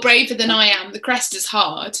 You're braver than I am. The crest is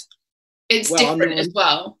hard. It's different as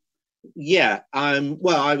well. Yeah.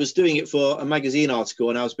 Well, I was doing it for a magazine article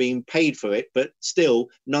and I was being paid for it, but still,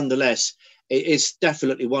 nonetheless, it is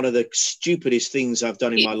definitely one of the stupidest things I've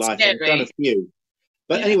done in my life. I've done a few.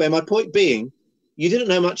 But anyway, my point being, you didn't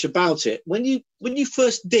know much about it. When you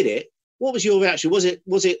first did it, what was your reaction? Was it,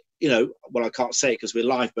 you know, well, I can't say it because we're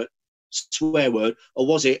live, but swear word, or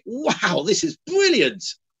was it, wow, this is brilliant?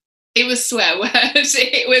 It was swear words.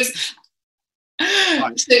 It was...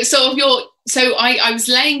 Right. So I was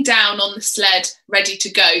laying down on the sled ready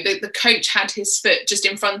to go. The coach had his foot just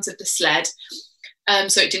in front of the sled,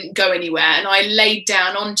 so it didn't go anywhere. And I laid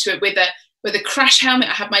down onto it with a crash helmet.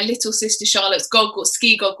 I had my little sister Charlotte's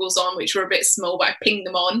ski goggles on, which were a bit small, but I pinged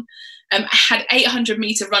them on. I had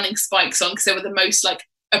 800-meter running spikes on because they were the most like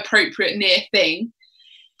appropriate near thing.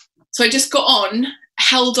 So I just got on,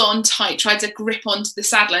 held on tight, tried to grip onto the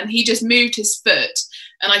saddle, and he just moved his foot.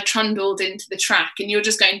 And I trundled into the track, and you're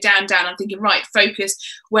just going down. I'm thinking, right, focus.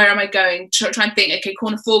 Where am I going? Try and think, okay,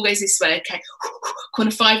 corner 4 goes this way. Okay,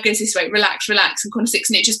 corner 5 goes this way. Relax. And corner 6,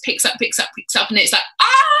 and it just picks up. And it's like,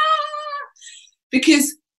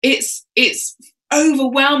 because it's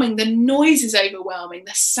overwhelming. The noise is overwhelming.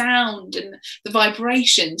 The sound and the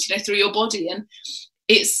vibrations, you know, through your body. And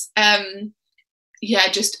it's,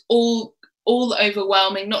 just all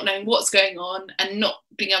overwhelming, not knowing what's going on and not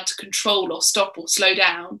being able to control or stop or slow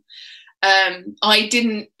down. After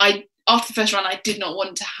the first run, I did not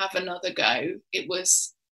want to have another go. It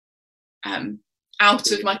was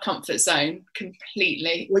out of my comfort zone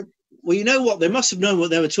completely. Well, you know what? They must have known what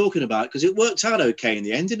they were talking about because it worked out okay in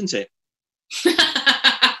the end, didn't it?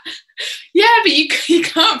 Yeah, but you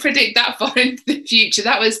can't predict that far into the future.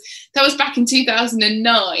 That was back in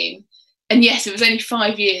 2009. And yes, it was only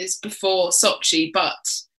 5 years before Sochi, but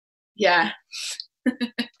yeah.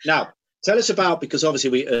 Now, Tell us about, because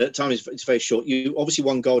obviously time is it's very short. You obviously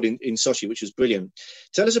won gold in Sochi, which was brilliant.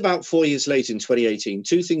 Tell us about 4 years later in 2018.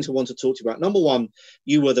 Two things I want to talk to you about. Number one,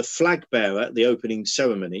 you were the flag bearer at the opening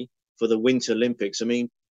ceremony for the Winter Olympics. I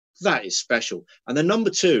mean, that is special. And then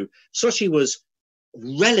number two, Sochi was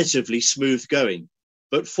relatively smooth going,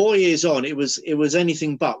 but 4 years on, it was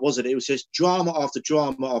anything but, wasn't it? It was just drama after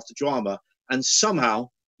drama after drama, and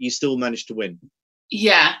somehow you still managed to win.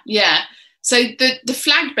 Yeah. So the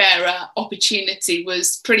flag bearer opportunity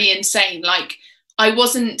was pretty insane. Like, I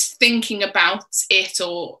wasn't thinking about it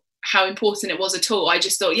or how important it was at all. I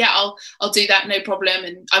just thought, yeah, I'll do that, no problem,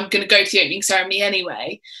 and I'm going to go to the opening ceremony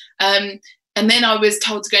anyway. And then I was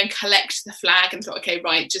told to go and collect the flag, and thought, okay,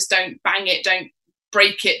 right, just don't bang it, don't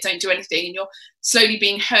break it, don't do anything. And you're slowly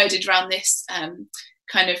being herded around this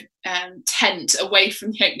tent away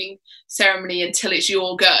from the opening ceremony until it's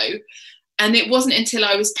your go. And it wasn't until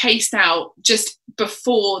I was paced out just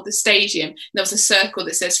before the stadium, there was a circle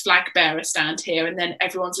that says flag bearer stand here, and then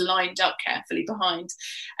everyone's lined up carefully behind.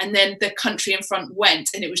 And then the country in front went,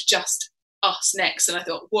 and it was just us next. And I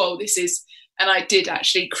thought, whoa, this is, and I did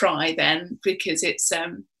actually cry then, because it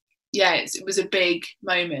was a big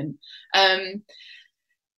moment. And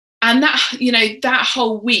that, that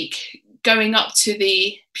whole week going up to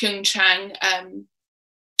the Pyeongchang,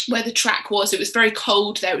 where the track was, it was very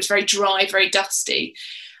cold there, it was very dry, very dusty,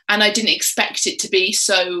 and I didn't expect it to be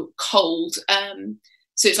so cold.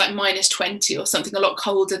 So it's like -20 or something, a lot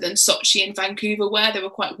colder than Sochi and Vancouver were. They were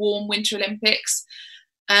quite warm Winter Olympics.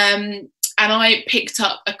 And I picked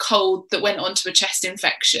up a cold that went on to a chest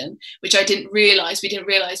infection, which we didn't realise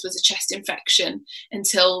was a chest infection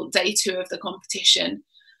until day 2 of the competition.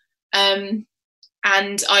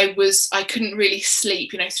 And I couldn't really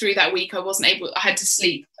sleep, through that week. I had to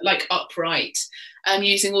sleep like upright,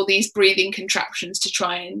 using all these breathing contraptions to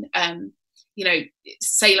try and,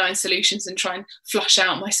 saline solutions, and try and flush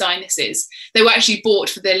out my sinuses. They were actually bought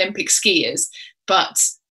for the Olympic skiers, but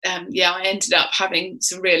I ended up having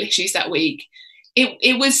some real issues that week.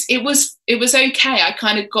 It was okay. I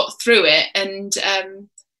kind of got through it, and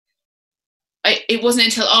it wasn't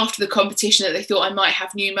until after the competition that they thought I might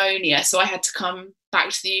have pneumonia, so I had to come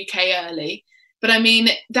back to the UK early. But I mean,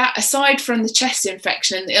 that aside from the chest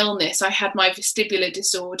infection and the illness, I had my vestibular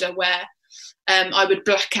disorder, where I would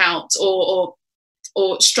black out or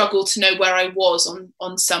struggle to know where I was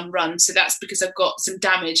on some runs. So that's because I've got some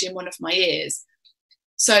damage in one of my ears.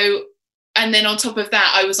 So, and then on top of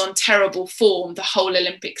that, I was on terrible form the whole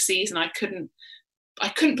Olympic season. I couldn't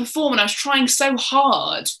perform, and I was trying so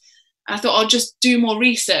hard. I thought, I'll just do more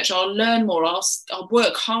research, I'll learn more, I'll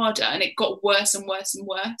work harder, and it got worse and worse and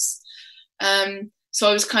worse. So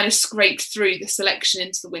I was kind of scraped through the selection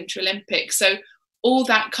into the Winter Olympics. So all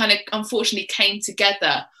that kind of unfortunately came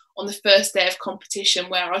together on the first day of competition,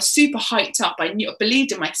 where I was super hyped up. I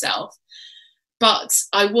believed in myself, but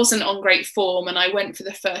I wasn't on great form, and I went for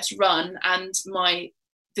the first run, and my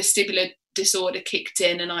vestibular disorder kicked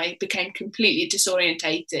in, and I became completely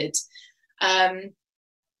disorientated.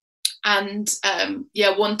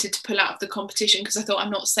 Wanted to pull out of the competition because I thought,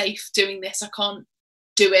 I'm not safe doing this, I can't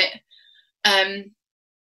do it.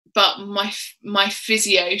 But my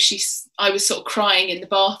physio, I was sort of crying in the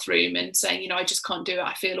bathroom and saying, I just can't do it,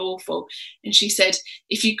 I feel awful. And she said,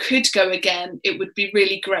 if you could go again, it would be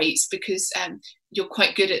really great, because you're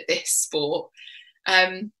quite good at this sport.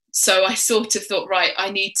 So I sort of thought, right,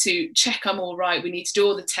 I need to check I'm all right, we need to do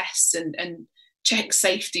all the tests and check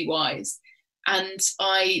safety wise. And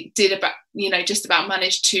I did just about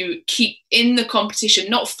managed to keep in the competition,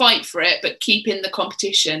 not fight for it, but keep in the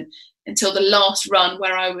competition until the last run,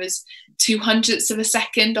 where I was 0.02 of a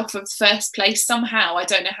second off of first place somehow. I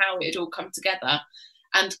don't know how it had all come together.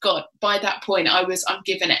 And God, by that point, I'm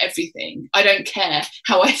giving it everything. I don't care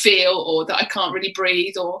how I feel, or that I can't really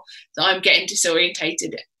breathe, or that I'm getting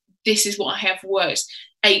disorientated. This is what I have worked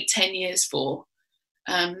 8-10 years for,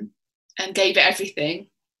 and gave it everything.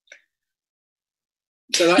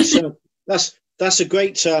 So that's a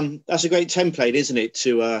great template, isn't it,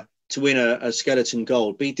 to win a skeleton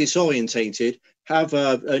gold? Be disorientated, have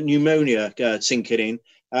a pneumonia sinking in,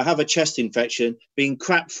 have a chest infection, be in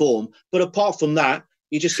crap form, but apart from that,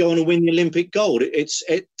 you just go on and win the Olympic gold.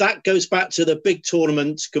 That goes back to the big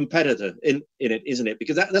tournament competitor in it, isn't it?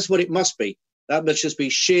 Because that's what it must be. That must just be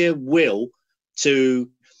sheer will to.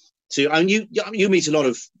 And you meet a lot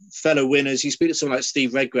of fellow winners. You speak to someone like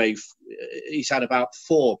Steve Redgrave. He's had about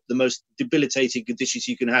 4 the most debilitating conditions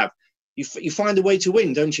you can have. You find a way to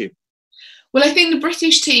win, don't you? Well, I think the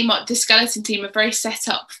British team, the skeleton team, are very set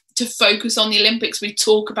up to focus on the Olympics. We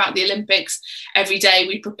talk about the Olympics every day.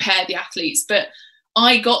 We prepare the athletes, but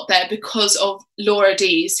I got there because of Laura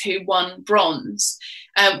Dees, who won bronze.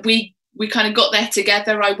 We kind of got there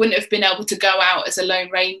together. I wouldn't have been able to go out as a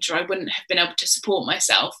lone ranger. I wouldn't have been able to support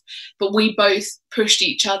myself. But we both pushed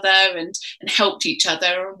each other and helped each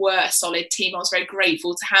other and were a solid team. I was very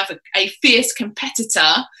grateful to have a fierce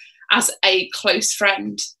competitor as a close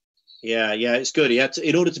friend. Yeah, it's good. You had to,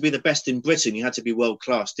 in order to be the best in Britain, you had to be world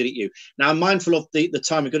class, didn't you? Now, I'm mindful of the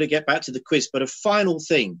time. We're going to get back to the quiz, but a final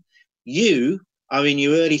thing. You are in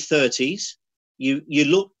your early 30s. You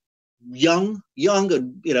look young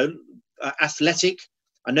and, athletic.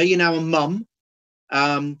 I know you're now a mum.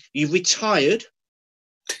 You've retired.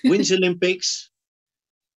 Winter Olympics,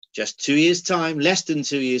 just 2 years' time, less than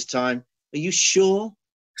 2 years' time. Are you sure?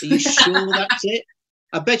 Are you sure that's it?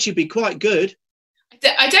 I bet you'd be quite good.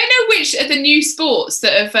 I don't know which are the new sports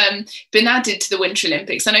that have been added to the Winter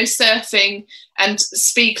Olympics. I know surfing and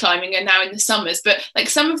speed climbing are now in the summers, but like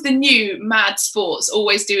some of the new mad sports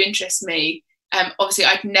always do interest me. Obviously,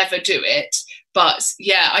 I'd never do it, but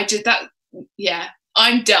yeah, I did that. Yeah,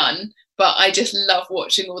 I'm done, but I just love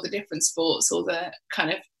watching all the different sports, all the kind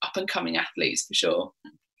of up and coming athletes for sure.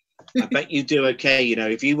 I bet you do okay.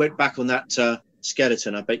 If you went back on that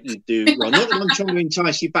skeleton, I bet you do. Well, not that I'm trying to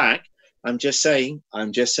entice you back. I'm just saying.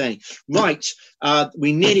 Right.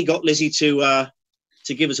 We nearly got Lizzy to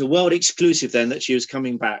give us a world exclusive then that she was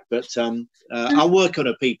coming back. But I'll work on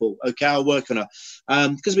her, people. Okay, I'll work on her.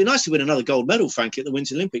 Because it'd be nice to win another gold medal, frankly, at the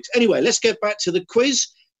Winter Olympics. Anyway, let's get back to the quiz.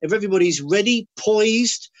 If everybody's ready,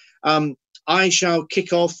 poised, I shall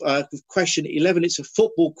kick off with question 11. It's a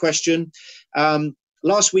football question.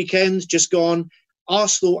 Last weekend, just gone,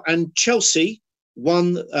 Arsenal and Chelsea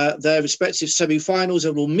won their respective semi-finals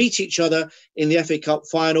and will meet each other in the FA Cup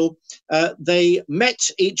final. They met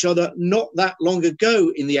each other not that long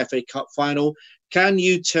ago in the FA Cup final. Can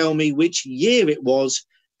you tell me which year it was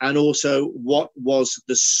and also what was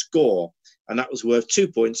the score? And that was worth 2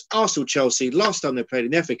 points. Arsenal, Chelsea, last time they played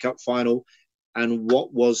in the FA Cup final, and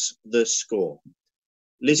what was the score?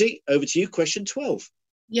 Lizzy, over to you, question 12.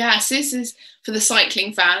 Yes, this is for the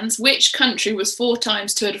cycling fans. Which country was 4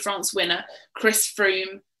 times Tour de France winner Chris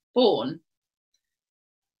Froome born?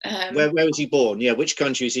 Where was he born? Yeah, which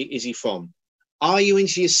country is he from? Are you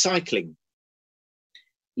into your cycling?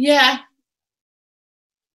 Yeah.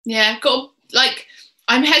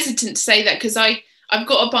 I'm hesitant to say that because I've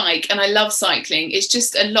got a bike and I love cycling. It's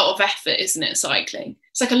just a lot of effort, isn't it, cycling?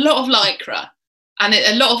 It's like a lot of lycra and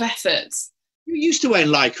a lot of effort. You used to wear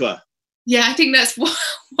lycra. Yeah, I think that's why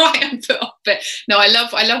I'm put off it. No, I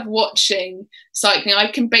love watching cycling.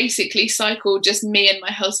 I can basically cycle just me and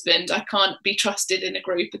my husband. I can't be trusted in a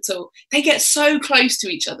group at all. They get so close to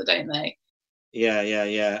each other, don't they?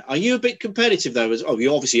 Yeah. Are you a bit competitive though?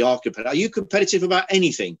 You obviously are competitive. Are you competitive about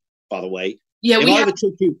anything, by the way? Yeah, if I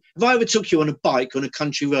ever took you on a bike on a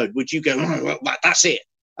country road, would you go, oh, that's it,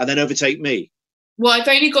 and then overtake me? Well, I've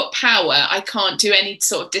only got power. I can't do any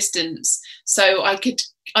sort of distance. So I could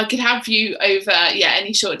have you over,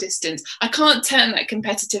 any short distance. I can't turn that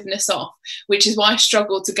competitiveness off, which is why I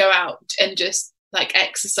struggle to go out and just like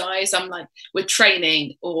exercise. I'm like, we're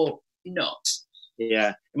training or not. Yeah,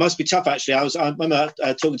 it must be tough actually. I remember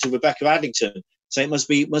talking to Rebecca Addington saying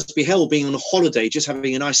it must be hell being on a holiday, just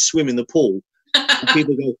having a nice swim in the pool. And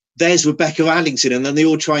people go, there's Rebecca Addington, and then they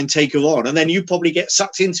all try and take her on, and then you probably get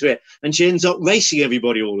sucked into it, and she ends up racing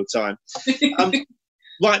everybody all the time.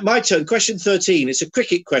 Right, my turn. Question 13. It's a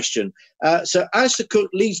cricket question. So Alistair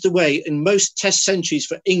Cook leads the way in most Test centuries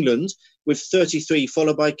for England with 33,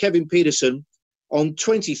 followed by Kevin Pietersen on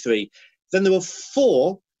 23. Then there were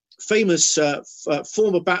 4 famous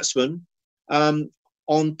former batsmen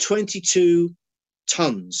on 22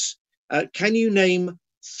 tons. Can you name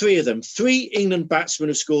 3 of them? 3 England batsmen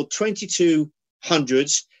have scored 22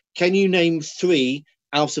 hundreds. Can you name 3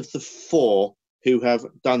 out of the 4 who have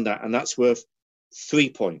done that? And that's worth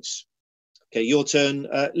 3 points. Okay, your turn,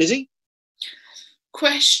 Lizzy.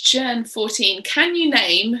 Question 14. Can you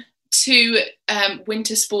name 2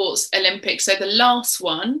 winter sports Olympics? So the last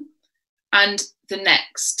one and the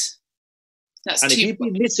next. That's and 2 if you've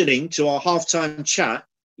been listening to our halftime chat,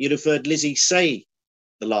 you'd have heard Lizzy say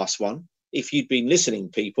the last one, if you'd been listening,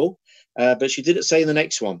 people. But she didn't say the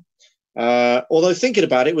next one. Although thinking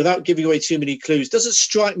about it, without giving away too many clues, doesn't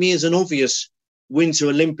strike me as an obvious Winter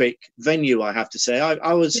Olympic venue, I have to say.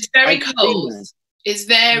 It's very cold. It's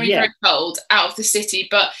very cold out of the city,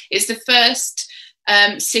 but it's the first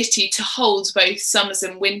city to hold both summers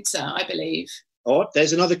and winter, I believe. Oh,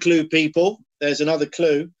 there's another clue, people. There's another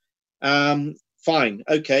clue. Fine,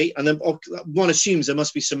 okay. And then one assumes there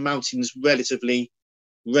must be some mountains relatively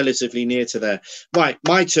near to there. Right,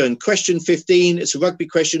 my turn. Question 15. It's a rugby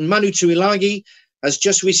question. Manu Tuilagi has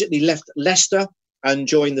just recently left Leicester and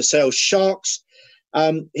joined the Sale Sharks.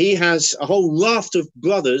 He has a whole raft of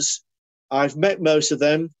brothers. I've met most of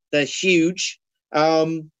them. They're huge.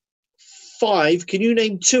 5. Can you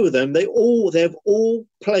name 2 of them? They've all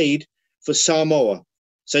played for Samoa.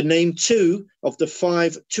 So name 2 of the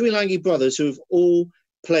 5 Tuilangi brothers who have all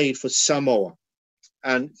played for Samoa.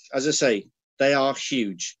 And as I say, they are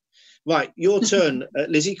huge. Right, your turn,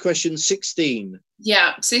 Lizzie. Question 16.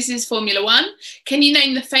 Yeah, so this is Formula One. Can you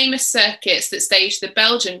name the famous circuits that staged the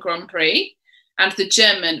Belgian Grand Prix and the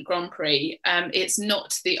German Grand Prix? It's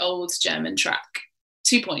not the old German track.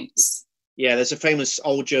 2 points. Yeah, there's a famous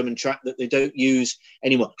old German track that they don't use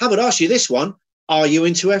anymore. How about I ask you this one? Are you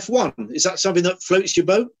into F1? Is that something that floats your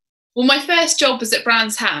boat? Well, my first job was at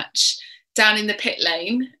Brands Hatch, down in the pit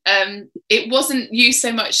lane. It wasn't used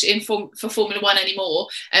so much for Formula One anymore,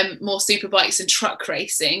 more superbikes and truck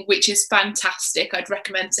racing, which is fantastic. I'd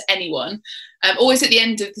recommend to anyone. Always at the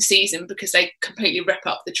end of the season because they completely rip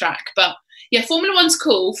up the track. But yeah, Formula One's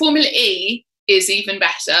cool. Formula E is even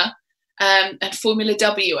better. And Formula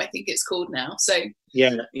W, I think it's called now. So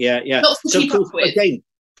yeah. Lots to keep up with. Again,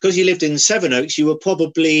 because you lived in Sevenoaks, you were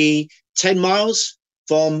probably 10 miles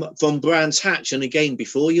from Brands Hatch, and again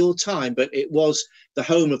before your time, but it was the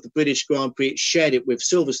home of the British Grand Prix. It shared it with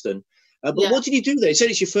Silverstone. But what did you do there? You said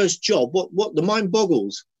it's your first job. What the mind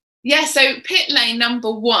boggles. Yeah, so pit lane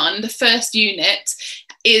number 1, the first unit,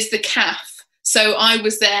 is the CAF. So I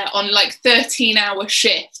was there on like 13-hour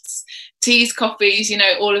shifts, teas, coffees, you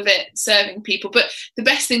know, all of it, serving people. But the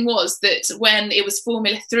best thing was that when it was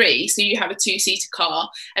Formula 3, so you have a 2-seater car,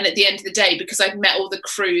 and at the end of the day, because I'd met all the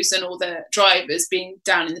crews and all the drivers being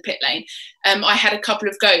down in the pit lane, I had a couple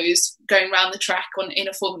of goes going around the track in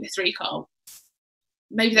a Formula 3 car.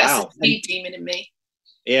 Maybe that's the speed demon in me.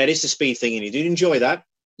 Yeah, it is the speed thing in you. Did you enjoy that?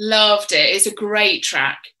 Loved it. It's a great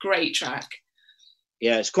track. Great track.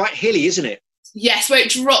 Yeah, it's quite hilly, isn't it? Yes, where it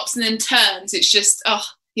drops and then turns. It's just,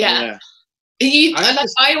 yeah.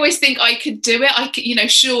 I always think I could do it. I could, you know,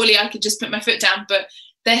 surely I could just put my foot down, but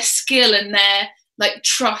their skill and their like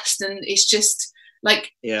trust, and it's just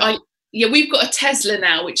like, we've got a Tesla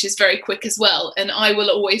now, which is very quick as well. And I will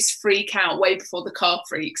always freak out way before the car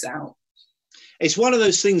freaks out. It's one of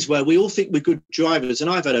those things where we all think we're good drivers, and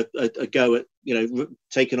I've had a go at, you know,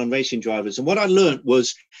 taking on racing drivers. And what I learned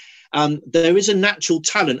was there is a natural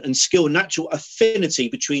talent and skill, natural affinity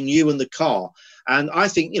between you and the car. And I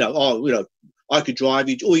think, I could drive.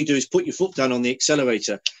 All you do is put your foot down on the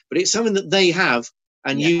accelerator. But it's something that they have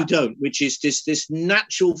and you don't, which is this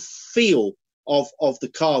natural feel of the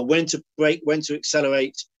car, when to brake, when to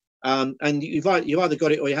accelerate. And you've either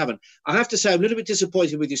got it or you haven't. I have to say, I'm a little bit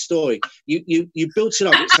disappointed with your story. You built it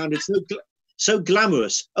up. It sounded so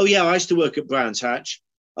glamorous. Oh, yeah, I used to work at Brands Hatch.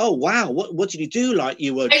 Oh, wow. What did you do? Like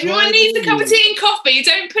you were Everyone driving, needs a cup of tea and coffee.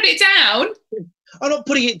 Don't put it down. I'm not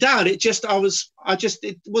putting it down. It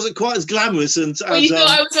wasn't quite as glamorous. And you thought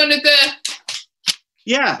I was one of the...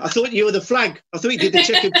 Yeah, I thought you were the flag. I thought you did the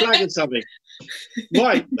checkered flag or something.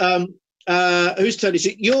 Right. Whose turn is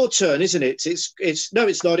it? Your turn, isn't it? No,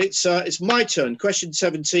 it's not. It's my turn. Question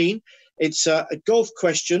 17. It's a golf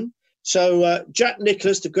question. So Jack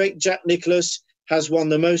Nicklaus, the great Jack Nicklaus, has won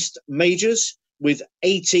the most majors with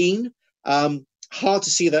 18. Hard to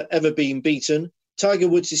see that ever being beaten. Tiger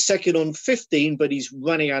Woods is second on 15, but he's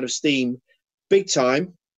running out of steam big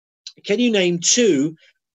time. Can you name 2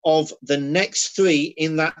 of the next 3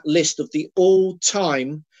 in that list of the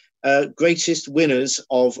all-time greatest winners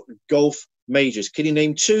of golf majors? Can you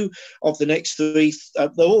name 2 of the next 3? They're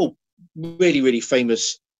all really, really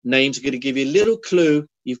famous names. I'm going to give you a little clue.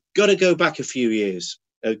 You've got to go back a few years.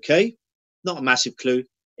 Okay? Not a massive clue.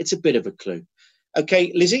 It's a bit of a clue.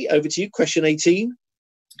 Okay, Lizzie, over to you. Question 18.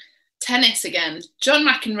 Tennis again. John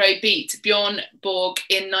McEnroe beat Bjorn Borg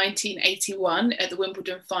in 1981 at the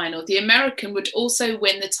Wimbledon final. The American would also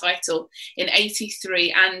win the title in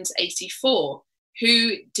 83 and 84.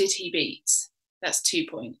 Who did he beat? That's 2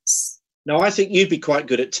 points. Now, I think you'd be quite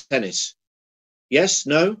good at tennis. Yes?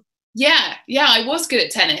 No? Yeah, I was good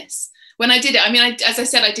at tennis. When I did it, I mean, as I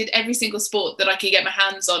said, I did every single sport that I could get my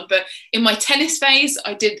hands on. But in my tennis phase,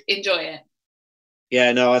 I did enjoy it.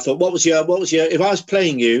 Yeah, no, I thought, what was your, if I was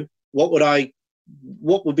playing you, what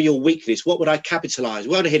would be your weakness? What would I capitalise?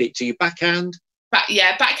 Where would I hit it? To your backhand?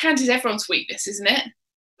 Backhand is everyone's weakness, isn't it?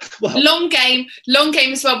 Well, long game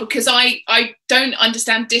as well, because I don't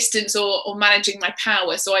understand distance or managing my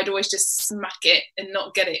power, so I'd always just smack it and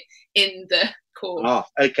not get it in the court. Ah,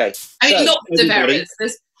 okay. I mean, lots of errors.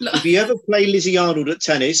 If you ever play Lizzy Yarnold at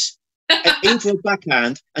tennis, aim for a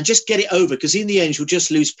backhand and just get it over, because in the end you'll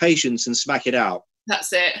just lose patience and smack it out.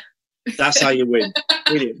 That's it. That's how you win.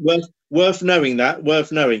 Brilliant. Worth knowing that.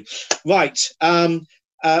 Worth knowing. Right.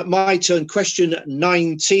 My turn. Question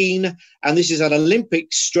 19, and this is an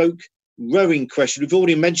Olympic stroke rowing question. We've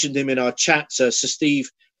already mentioned him in our chat, Sir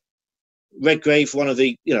Steve Redgrave, one of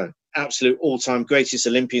the absolute all-time greatest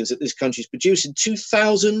Olympians that this country's produced. In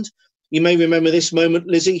 2000, you may remember this moment,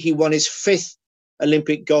 Lizzie. He won his 5th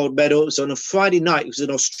Olympic gold medal. It was on a Friday night. It was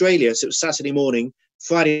in Australia, so it was Saturday morning,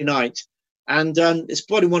 Friday night, and it's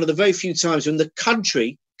probably one of the very few times when the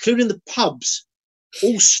country, including the pubs,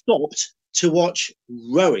 all stopped to watch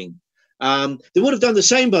rowing. They would have done the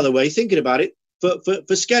same, by the way, thinking about it,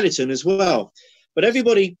 for skeleton as well. But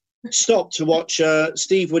everybody stopped to watch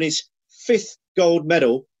Steve win his 5th gold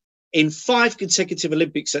medal in 5 consecutive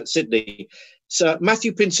Olympics at Sydney. So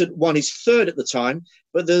Matthew Pinsent won his 3rd at the time,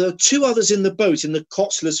 but there are 2 others in the boat in the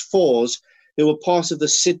Cotsler's Fours who were part of the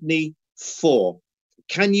Sydney 4.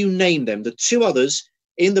 Can you name them? The 2 others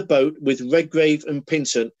in the boat with Redgrave and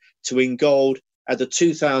Pinsent to win gold at the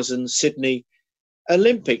 2000 Sydney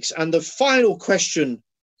Olympics. And the final question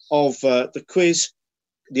of the quiz,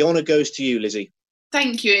 the honour goes to you, Lizzie.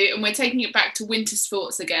 Thank you. And we're taking it back to winter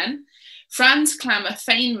sports again. Franz Klammer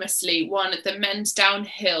famously won the men's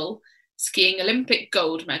downhill skiing Olympic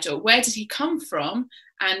gold medal. Where did he come from,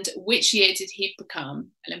 and which year did he become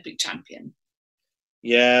Olympic champion?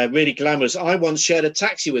 Yeah, really glamorous. I once shared a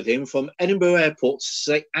taxi with him from Edinburgh Airport to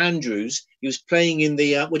St Andrews. He was playing in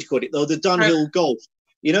the, what do you call it? Oh, the Dunhill Golf.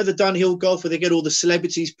 You know the Dunhill Golf where they get all the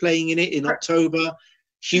celebrities playing in it in October?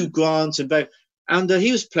 Hugh Grant and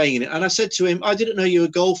he was playing in it. And I said to him, I didn't know you were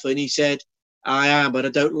a golfer. And he said, I am, but I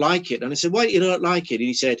don't like it. And I said, why do you not like it? And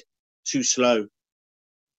he said, too slow.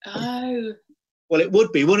 Oh. Well, it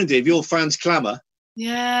would be, wouldn't it, if you're Franz Klammer?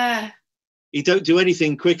 Yeah. You don't do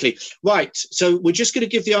anything quickly. Right, so we're just going to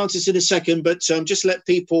give the answers in a second, but just let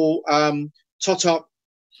people tot up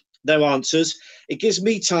their answers. It gives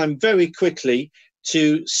me time very quickly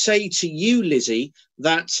to say to you, Lizzie,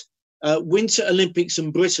 that Winter Olympics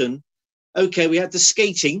in Britain, okay, we had the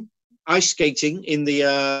skating, ice skating in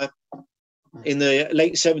the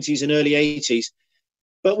late 70s and early 80s,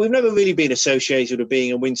 but we've never really been associated with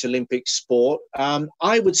being a Winter Olympics sport.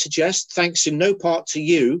 I would suggest, thanks in no part to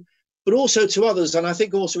you, but also to others, and I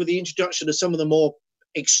think also with the introduction of some of the more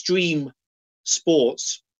extreme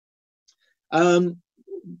sports,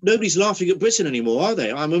 nobody's laughing at Britain anymore, are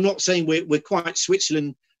they? I'm not saying we're quite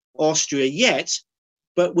Switzerland, Austria yet,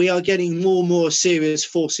 but we are getting more and more serious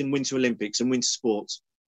force in Winter Olympics and winter sports.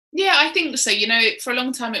 Yeah, I think so. You know, for a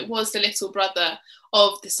long time it was the little brother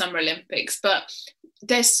of the Summer Olympics, but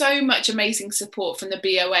there's so much amazing support from the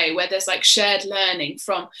BOA where there's like shared learning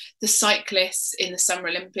from the cyclists in the Summer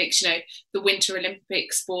Olympics, you know, the Winter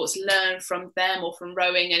Olympic sports learn from them or from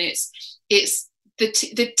rowing. And it's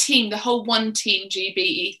the team, the whole one team GB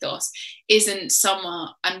ethos isn't summer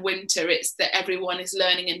and winter. It's that everyone is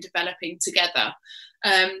learning and developing together.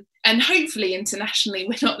 And hopefully internationally,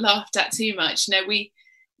 we're not laughed at too much. You know,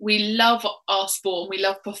 we love our sport and we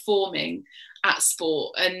love performing at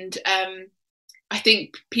sport. And I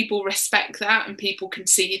think people respect that and people can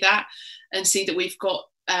see that and see that we've got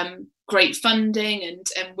great funding and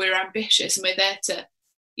we're ambitious and we're there to,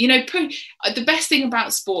 you know, the best thing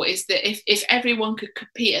about sport is that if everyone could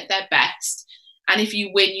compete at their best, and if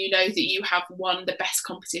you win, you know that you have won the best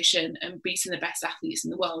competition and beaten the best athletes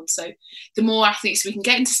in the world. So the more athletes we can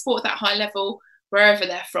get into sport at that high level, wherever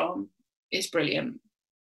they're from, is brilliant.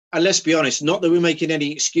 And let's be honest, not that we're making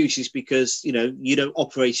any excuses because, you know, you don't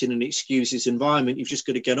operate in an excuses environment. You've just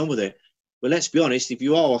got to get on with it. But let's be honest, if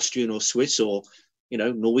you are Austrian or Swiss or, you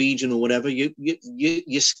know, Norwegian or whatever,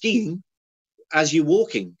 you're skiing as you're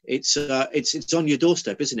walking. It's on your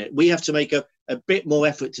doorstep, isn't it? We have to make a bit more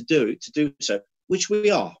effort to do so, which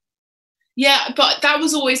we are. Yeah, but that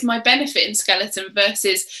was always my benefit in skeleton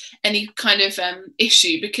versus any kind of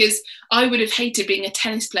issue, because I would have hated being a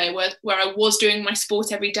tennis player where I was doing my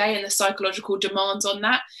sport every day and the psychological demands on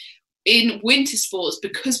that. In winter sports,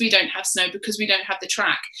 because we don't have snow, because we don't have the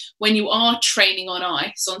track, when you are training on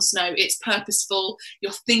ice, on snow, it's purposeful.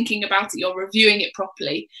 You're thinking about it, you're reviewing it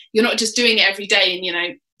properly. You're not just doing it every day and, you know,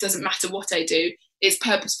 doesn't matter what I do. It's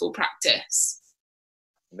purposeful practice.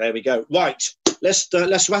 There we go. Right. Let's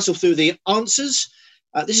rattle through the answers.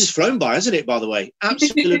 This has flown by, hasn't it, by the way?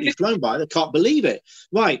 Absolutely flown by. I can't believe it.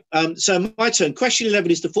 Right. So my turn. Question 11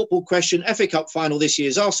 is the football question. FA Cup final this year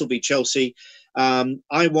is Arsenal v Chelsea.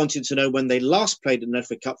 I wanted to know when they last played an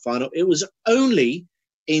FA Cup final. It was only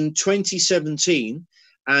in 2017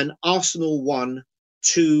 and Arsenal won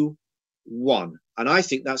 2-1. And I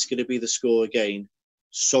think that's going to be the score again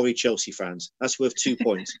Sorry, Chelsea fans. That's worth 2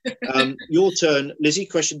 points. Your turn, Lizzie.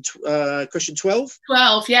 Question 12.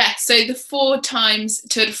 12, yeah. So the 4 times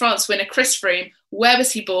Tour de France winner, Chris Froome, where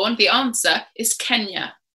was he born? The answer is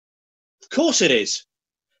Kenya. Of course it is.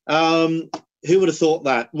 Who would have thought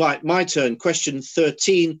that? Right, my turn. Question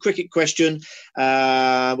 13, cricket question.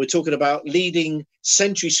 We're talking about leading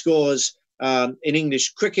century scorers in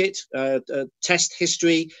English cricket, test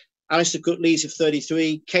history. Alistair Cook leads with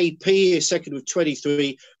 33. KP is second with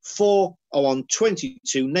 23. 4 are on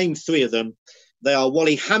 22. Name 3 of them. They are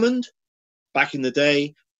Wally Hammond, back in the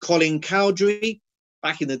day. Colin Cowdrey,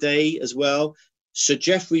 back in the day as well. Sir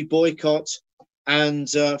Geoffrey Boycott, and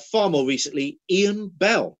far more recently, Ian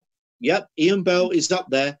Bell. Yep, Ian Bell is up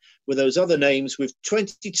there with those other names with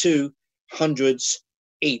 22 hundreds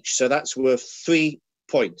each. So that's worth 3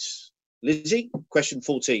 points. Lizzie, question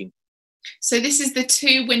 14. So this is the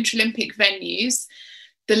 2 Winter Olympic venues.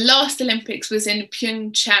 The last Olympics was in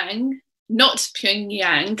Pyeongchang, not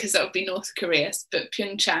Pyongyang, because that would be North Korea, but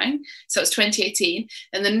Pyeongchang. So it's 2018.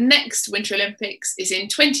 And the next Winter Olympics is in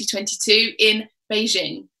 2022 in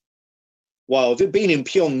Beijing. Well, if it had been in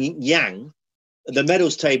Pyongyang, the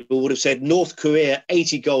medals table would have said North Korea,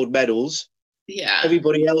 80 gold medals. Yeah.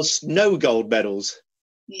 Everybody else, no gold medals.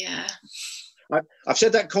 Yeah. I've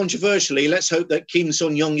said that controversially. Let's hope that Kim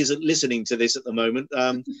Son-young isn't listening to this at the moment.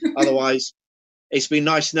 Otherwise, it's been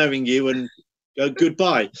nice knowing you, and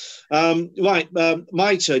goodbye. Right,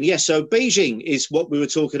 my turn. Yes, so Beijing is what we were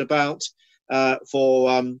talking about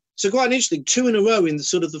so quite interesting. 2 in a row in the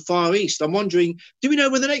sort of the Far East. I'm wondering, do we know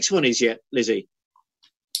where the next one is yet, Lizzie?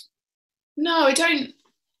 No, I don't.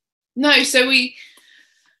 No, so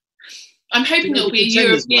I'm hoping it'll be a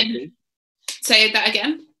European. Say that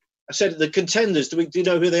again. I said the contenders. Do you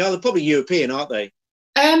know who they are? They're probably European, aren't they?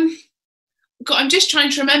 God, I'm just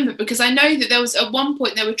trying to remember, because I know that there was at one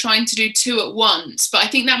point they were trying to do 2 at once, but I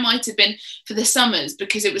think that might have been for the summers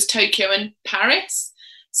because it was Tokyo and Paris.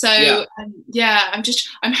 So yeah,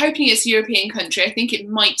 I'm hoping it's a European country. I think it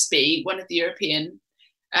might be one of the European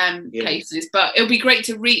places, but it'll be great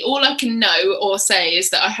to read. All I can know or say is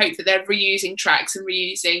that I hope that they're reusing tracks and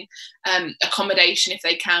reusing accommodation if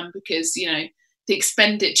they can, because the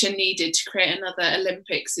expenditure needed to create another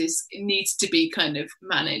Olympics needs to be kind of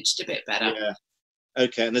managed a bit better. Yeah.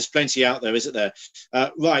 Okay, and there's plenty out there, isn't there?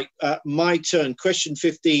 Right, my turn. Question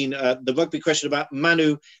 15, the rugby question about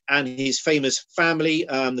Manu and his famous family,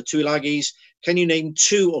 the Tuilagis. Can you name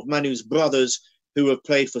 2 of Manu's brothers who have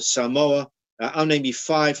played for Samoa? I'll name you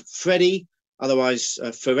 5. Freddie, otherwise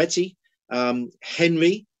Ferretti.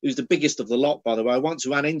 Henry, who's the biggest of the lot, by the way. I once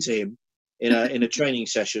ran into him in a training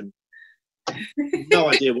session. No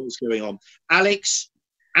idea what was going on. Alex,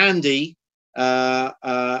 Andy.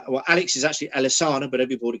 Well, Alex is actually Alessana, but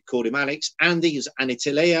everybody called him Alex. Andy is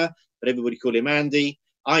Anitilea, but everybody called him Andy.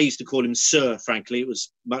 I used to call him Sir, frankly. It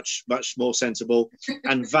was much more sensible.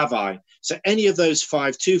 And Vavai. So any of those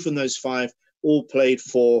 5, 2 from those 5, all played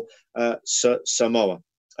for Samoa.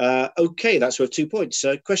 Okay, that's worth 2 points.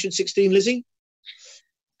 Question 16, Lizzie.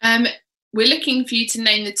 We're looking for you to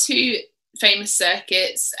name the 2 famous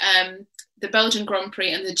circuits, the Belgian Grand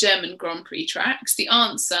Prix and the German Grand Prix tracks. The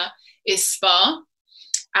answer is Spa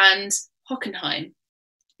and Hockenheim.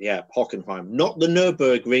 Yeah, Hockenheim. Not the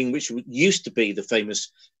Nürburgring, which used to be the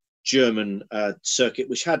famous German circuit,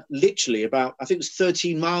 which had literally about, I think it was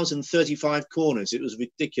 13 miles and 35 corners. It was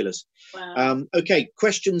ridiculous. Wow. Okay,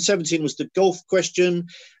 question 17 was the golf question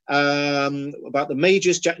about the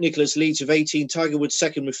majors. Jack Nicklaus leads with 18, Tiger Woods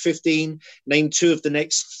second with 15. Name 2 of the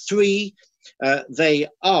next 3. They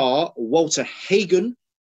are Walter Hagen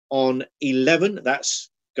on 11. That's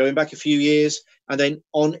going back a few years. And then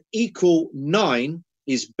on equal 9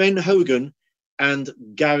 is Ben Hogan and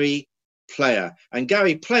Gary Player. And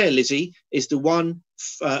Gary Player, Lizzie, is the one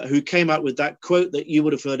who came out with that quote that you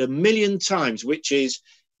would have heard a million times, which is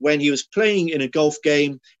when he was playing in a golf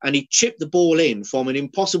game and he chipped the ball in from an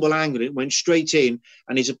impossible angle. It went straight in,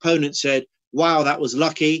 and his opponent said, "Wow, that was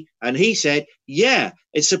lucky." And he said, "Yeah,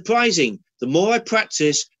 it's surprising. The more I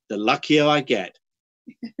practice, the luckier I get."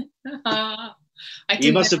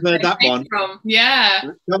 You must have heard that one. Yeah,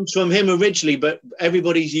 it comes from him originally, but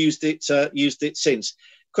everybody's used it since.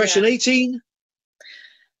 Question 18.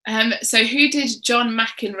 So who did John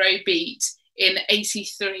McEnroe beat in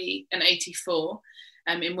 83 and 84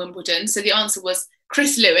 in Wimbledon? So the answer was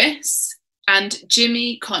Chris Lewis and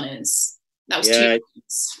Jimmy Connors. That was 2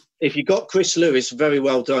 points. If you got Chris Lewis, very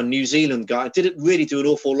well done. New Zealand guy. Didn't really do an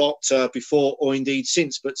awful lot before or indeed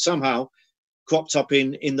since, but somehow cropped up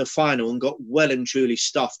in the final and got well and truly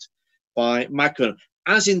stuffed by McEnroe,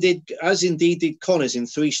 as indeed did Connors in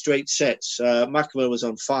 3 straight sets. McEnroe was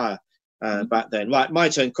on fire back then. Right, my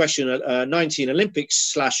turn. Question 19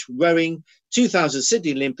 Olympics / rowing, 2000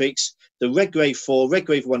 Sydney Olympics. The Redgrave 4,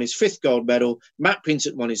 Redgrave 1 is 5th gold medal. Matt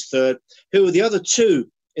Pinsent 1 is 3rd. Who are the other 2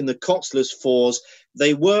 in the Coxlers 4s?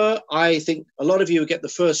 They were, I think, a lot of you will get the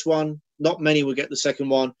first one. Not many will get the second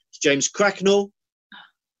one. It's James Cracknell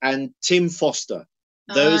and Tim Foster.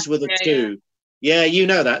 Those were the 2. Yeah, you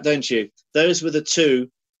know that, don't you? Those were the 2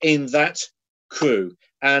 in that crew.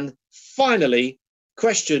 And finally,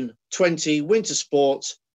 question 20, winter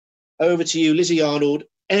sports. Over to you, Lizzy Yarnold,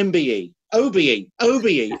 MBE, OBE,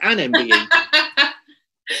 and MBE.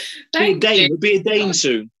 Be a Dane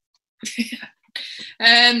soon.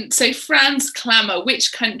 So Franz Klammer,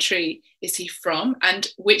 which country is he from,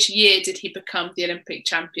 and which year did he become the Olympic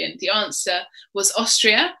champion? The answer was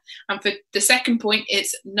Austria, and for the second point,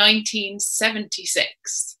 it's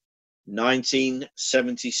 1976.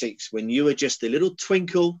 1976, when you were just a little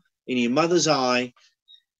twinkle in your mother's eye,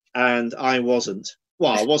 and I wasn't.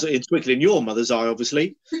 Well, I wasn't in twinkle in your mother's eye,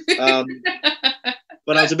 obviously, but I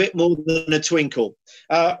was a bit more than a twinkle.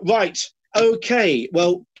 Right, okay.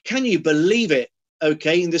 Well, can you believe it?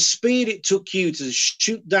 Okay, in the speed it took you to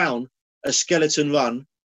shoot down a skeleton run,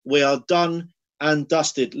 we are done and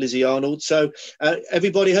dusted, Lizzy Yarnold. So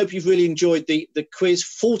everybody, hope you've really enjoyed the quiz.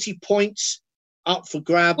 40 points up for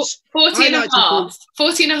grabs. 40 and a half.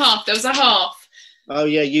 40 and a half. There was a half. Oh,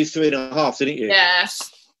 yeah, you 3.5, didn't you? Yeah.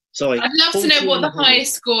 Sorry. I'd love to know what the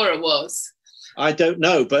highest scorer was. I don't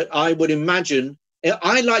know, but I would imagine,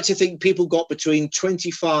 I like to think people got between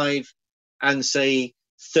 25 and, say,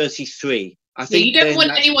 33. I think you don't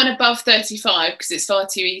want anyone above 35 because it's far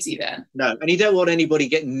too easy then. No, and you don't want anybody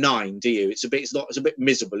getting 9, do you? It's a bit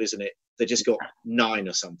miserable, isn't it? They just got 9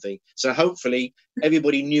 or something. So hopefully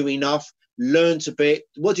everybody knew enough, learned a bit.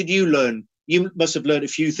 What did you learn? You must have learned a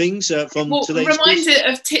few things from today's quiz. Reminded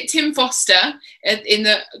of Tim Foster in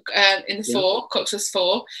the 4, Coxless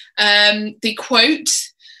 4. The quote,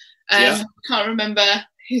 I can't remember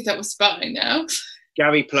who that was by now.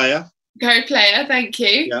 Gary Player, thank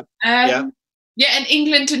you. Yeah, and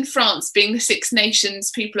England and France being the Six Nations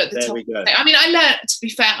people at the top. We go. I mean, to be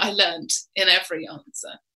fair, I learned in every answer.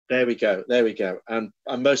 There we go. And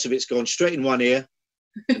most of it's gone straight in one ear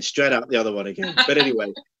and straight out the other one again. But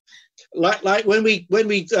anyway, like when we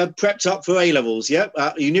prepped up for A-levels,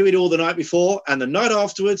 you knew it all the night before, and the night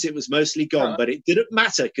afterwards it was mostly gone. But it didn't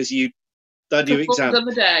matter because you'd done your exam. On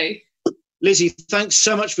the day. Lizzy, thanks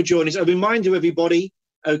so much for joining us. A reminder, everybody,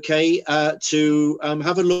 to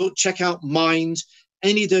have a look, check out Mind.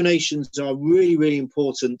 Any donations are really, really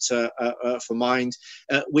important for Mind.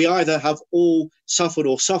 We either have all suffered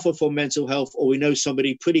or suffer from mental health, or we know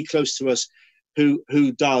somebody pretty close to us who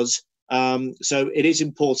does. So it is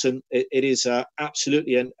important. It is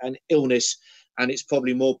absolutely an illness, and it's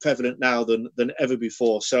probably more prevalent now than ever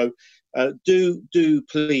before. So do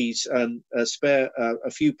please spare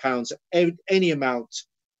a few pounds. Any amount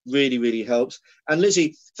really, really helps. And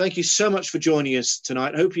Lizzy, thank you so much for joining us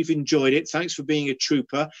tonight. Hope you've enjoyed it. Thanks for being a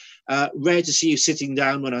trooper. Rare to see you sitting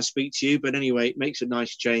down when I speak to you, but anyway, it makes a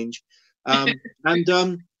nice change.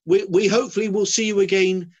 We hopefully will see you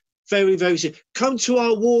again very, very soon. Come to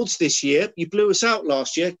our awards this year. You blew us out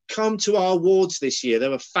last year. Come to our awards this year. They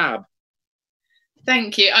were fab.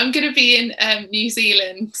 Thank you. I'm going to be in New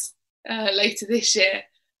Zealand later this year.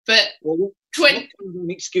 But what kind of an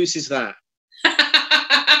excuse is that?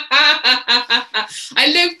 I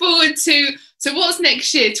look forward to what's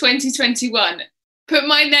next year, 2021. Put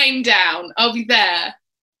my name down. I'll be there.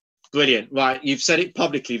 Brilliant. Right. You've said it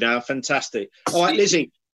publicly now. Fantastic. All right,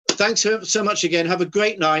 Lizzy, thanks so much again. Have a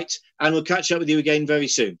great night, and we'll catch up with you again very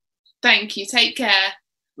soon. Thank you. Take care.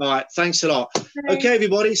 All right. Thanks a lot. Okay,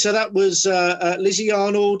 everybody. So that was Lizzy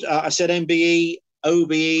Yarnold. I said MBE,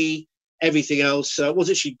 OBE, everything else.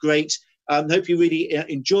 Wasn't she great? Hope you really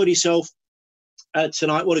enjoyed yourself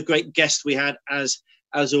tonight. What a great guest we had, as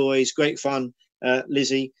always. Great fun,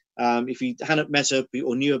 Lizzy. If you hadn't met her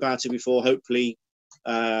or knew about her before, hopefully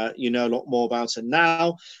you know a lot more about her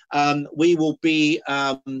now. We will be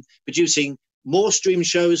producing more stream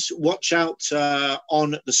shows. Watch out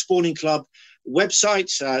on the Sporting Club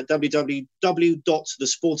website,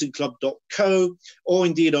 www.thesportingclub.co, or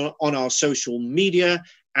indeed on our social media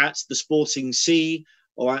at the Sporting C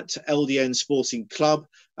or at LDN Sporting Club.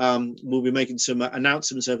 We'll be making some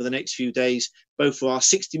announcements over the next few days, both for our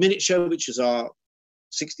 60-minute show, which is our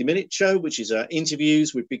 60-minute show, which is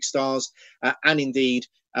interviews with big stars, and indeed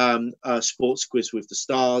a sports quiz with the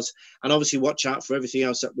stars. And obviously watch out for everything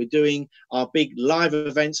else that we're doing. Our big live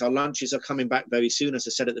events, our lunches are coming back very soon. As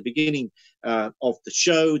I said at the beginning of the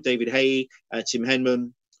show, David Hay, Tim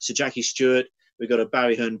Henman, Sir Jackie Stewart, we've got a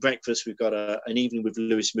Barry Hearn breakfast, we've got an evening with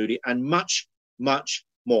Lewis Moody, and much, much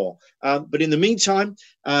more. But in the meantime,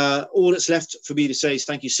 all that's left for me to say is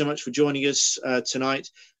thank you so much for joining us tonight.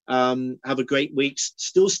 Have a great week.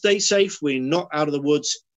 Still stay safe. We're not out of the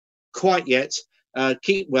woods quite yet.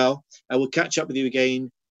 Keep well. We'll catch up with you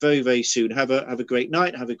again very, very soon. Have a great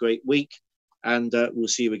night. Have a great week. And we'll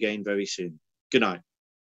see you again very soon. Good night.